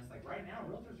business. Like right now,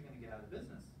 realtors are going to get out of the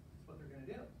business. That's what they're going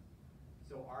to do.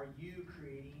 So are you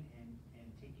creating and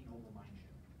taking over mind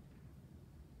share?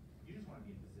 You just want to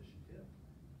be in position too.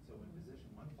 So when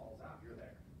position one falls out, you're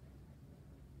there.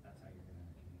 That's how you're going to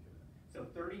communicate with it. So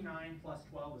 39 plus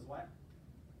 12 is what?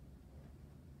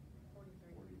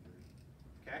 43.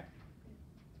 43. Okay.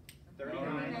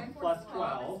 39 plus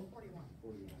 12. 41.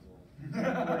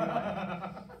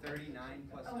 39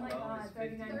 plus Oh my 12 God, is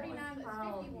 51. 39 plus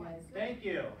 51. Thank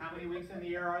you. How many weeks in the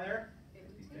year are there?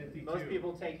 52. Most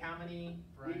people take how many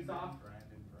weeks off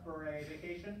for a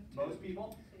vacation? Most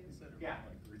people? Yeah.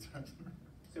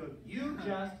 So if you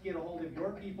just get a hold of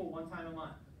your people one time a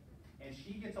month, and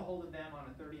she gets a hold of them on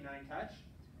a 39 touch,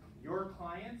 your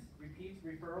clients, repeats,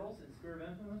 referrals, and sphere of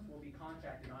influence will be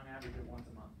contacted on average at once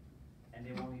a month. And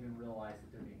they won't even realize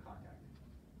that they're being contacted.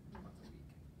 Once a week.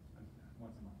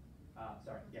 Once a month.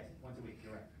 Sorry, yes, once a week,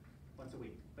 you're right. Once a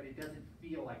week. But it doesn't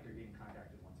feel like they're being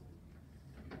contacted once a week.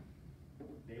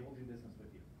 They will do business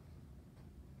with you.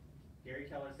 Gary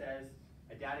Keller says,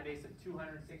 a database of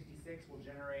 266 will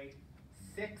generate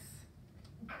 6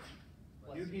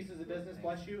 new pieces of business,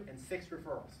 bless you, and 6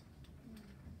 referrals.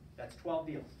 That's 12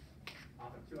 deals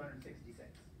off of 266.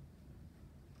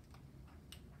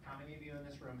 How many of you in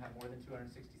this room have more than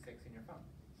 266 in your phone?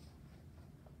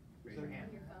 Raise your hand.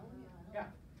 Your phone? Yeah.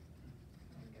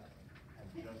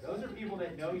 Those are people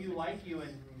that know you, like you,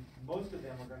 and most of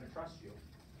them are going to trust you.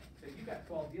 So you've got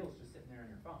 12 deals just sitting there on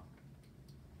your phone.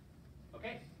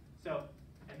 Okay, so,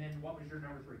 and then what was your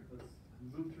number 3? Let's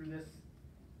move through this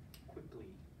quickly.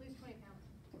 Lose 20 pounds.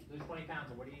 Lose 20 pounds,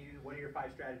 and what are your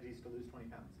 5 strategies to lose 20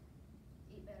 pounds?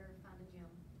 Eat better and find a gym.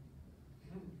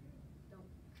 Don't.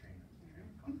 Train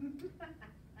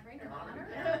Train your honor?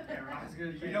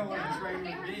 You don't want to train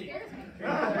with me. Scares me.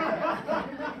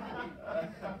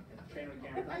 Train with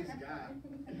Cameron. Nice guy.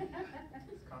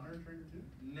 Is Connor a trainer too?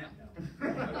 No.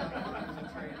 I'm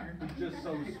a trainer. He's just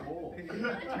so swole.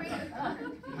 Cameron's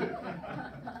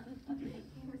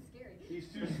scary. He's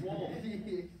too swole. He's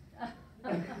too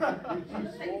He's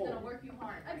gonna swole. work you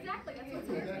hard. Exactly, that's what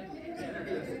scares me.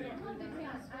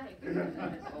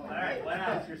 All right, what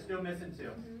else? You're still missing 2.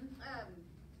 As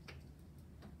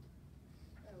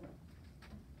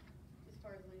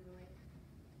far as losing weight.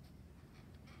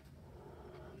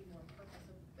 Need more purpose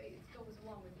of, it goes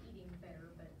along with eating better,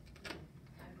 but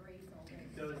I graze all day.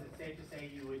 So is it safe to say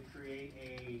you would create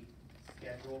a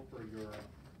schedule for your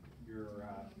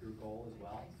goal as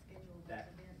well? I schedule those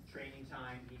That events. training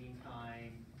time, eating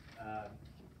time,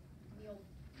 Meal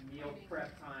meal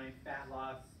prep time, fat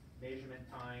loss, measurement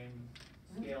time,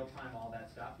 scale time, all that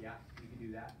stuff. Yeah, you can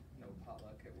do that. No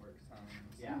potluck at work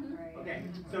times. Yeah. Right. Okay,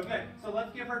 so good. So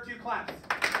let's give her 2 claps.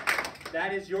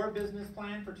 That is your business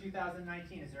plan for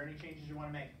 2019. Is there any changes you want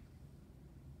to make?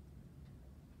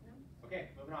 No. Okay,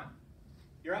 moving on.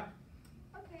 You're up.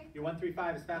 Okay. Your 1, 3,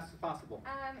 5 as fast as possible.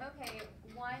 Okay,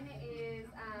 one is,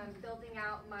 building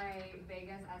out my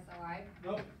Vegas SOI.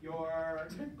 Nope. Your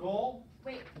goal?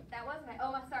 Wait, that was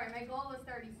I'm sorry, my goal was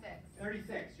 36.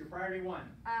 36. Your priority 1.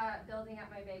 Building out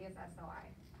my Vegas SOI.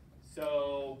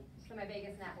 So, So my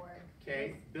Vegas network.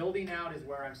 okay, building out is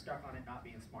where I'm stuck on it not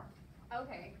being smart.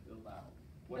 Okay. Build out.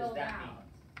 What does Build that out. mean?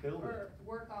 Build it. Or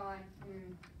work on,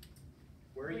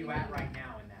 Where are what do you you at mean? right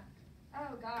now in that?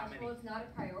 oh gosh, many? well, it's not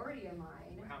a priority of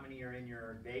mine. How many are in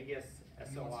your Vegas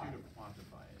He SOI? wants you to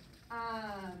quantify it.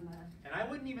 And I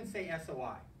wouldn't even say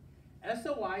SOI.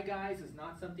 SOI, guys, is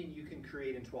not something you can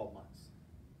create in 12 months.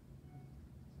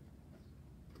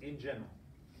 In general.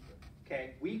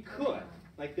 Okay, we could.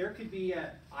 Like there could be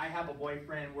I have a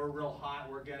boyfriend, we're real hot,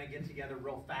 we're gonna get together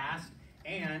real fast,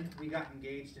 and we got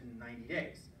engaged in 90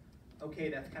 days. Okay,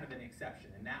 that's kind of an exception,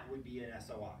 and that would be an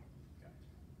SOI.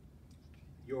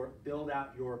 Build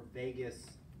out your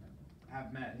Vegas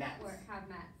Have met. nets. Or have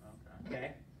met. Okay.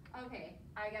 Okay? Okay,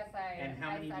 I guess I. And how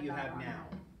I many said do you that have wrong. now?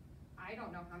 I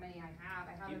don't know how many I have.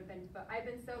 I haven't been, but I've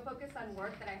been so focused on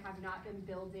work that I have not been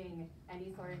building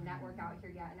any sort of network out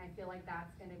here yet, and I feel like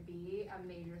that's gonna be a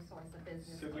major source of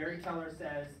business. So for Gary me. Keller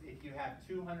says if you have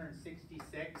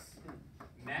 266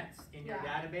 Mets in your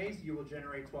Yeah. database, you will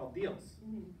generate 12 deals.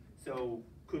 Mhm. So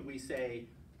could we say,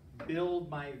 build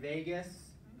my Vegas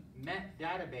Met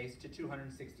database to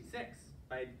 266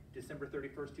 by December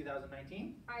 31st,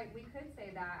 2019? We could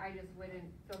say that, I just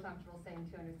wouldn't feel comfortable saying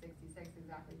 266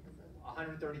 exactly because of.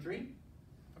 133?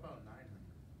 How about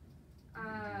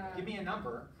 900? Give me a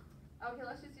number. Okay,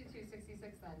 let's just do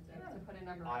 266 then, to put a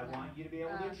number I on there. want you to be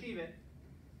able to achieve it.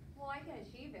 Well, I can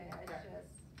achieve it, it's Okay.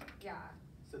 just, yeah.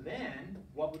 So then,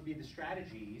 what would be the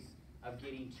strategies of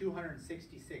getting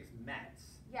 266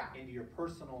 Mets Yeah. into your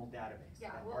personal database?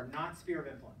 Yeah, that well- are not sphere of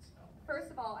influence.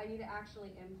 First of all, I need to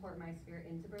actually import my sphere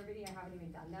into Brevity. I haven't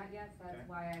even done that yet, so that's Okay.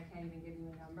 why I can't even give you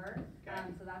a number.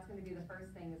 Okay. So that's gonna be the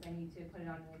first thing, is I need to put it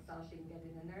on an Excel sheet and get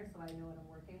it in there, so I know what I'm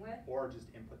working with. Or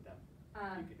just input them.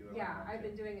 You could do it on Yeah, your own, I've too.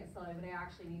 been doing it slowly, but I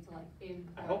actually need to like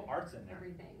import. I hope Art's in there.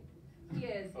 Everything. He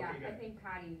is, yeah, Okay, I good. think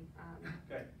Patty,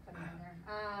 Good. put him in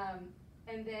there.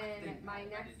 And then my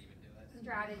next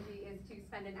strategy is to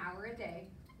spend an hour a day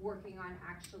working on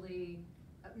actually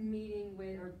meeting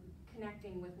with or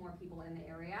connecting with more people in the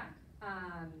area.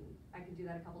 I could do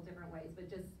that a couple different ways, but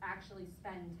just actually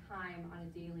spend time on a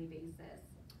daily basis,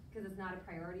 because it's not a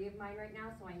priority of mine right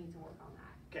now, so I need to work on that.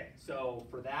 Okay, so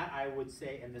for that, I would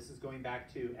say, and this is going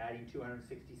back to adding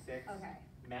 266 Okay.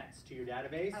 Mets to your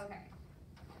database. Okay,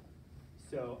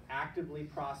 So actively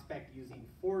prospect using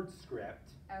Ford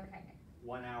script okay,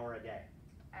 1 hour a day.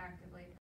 actively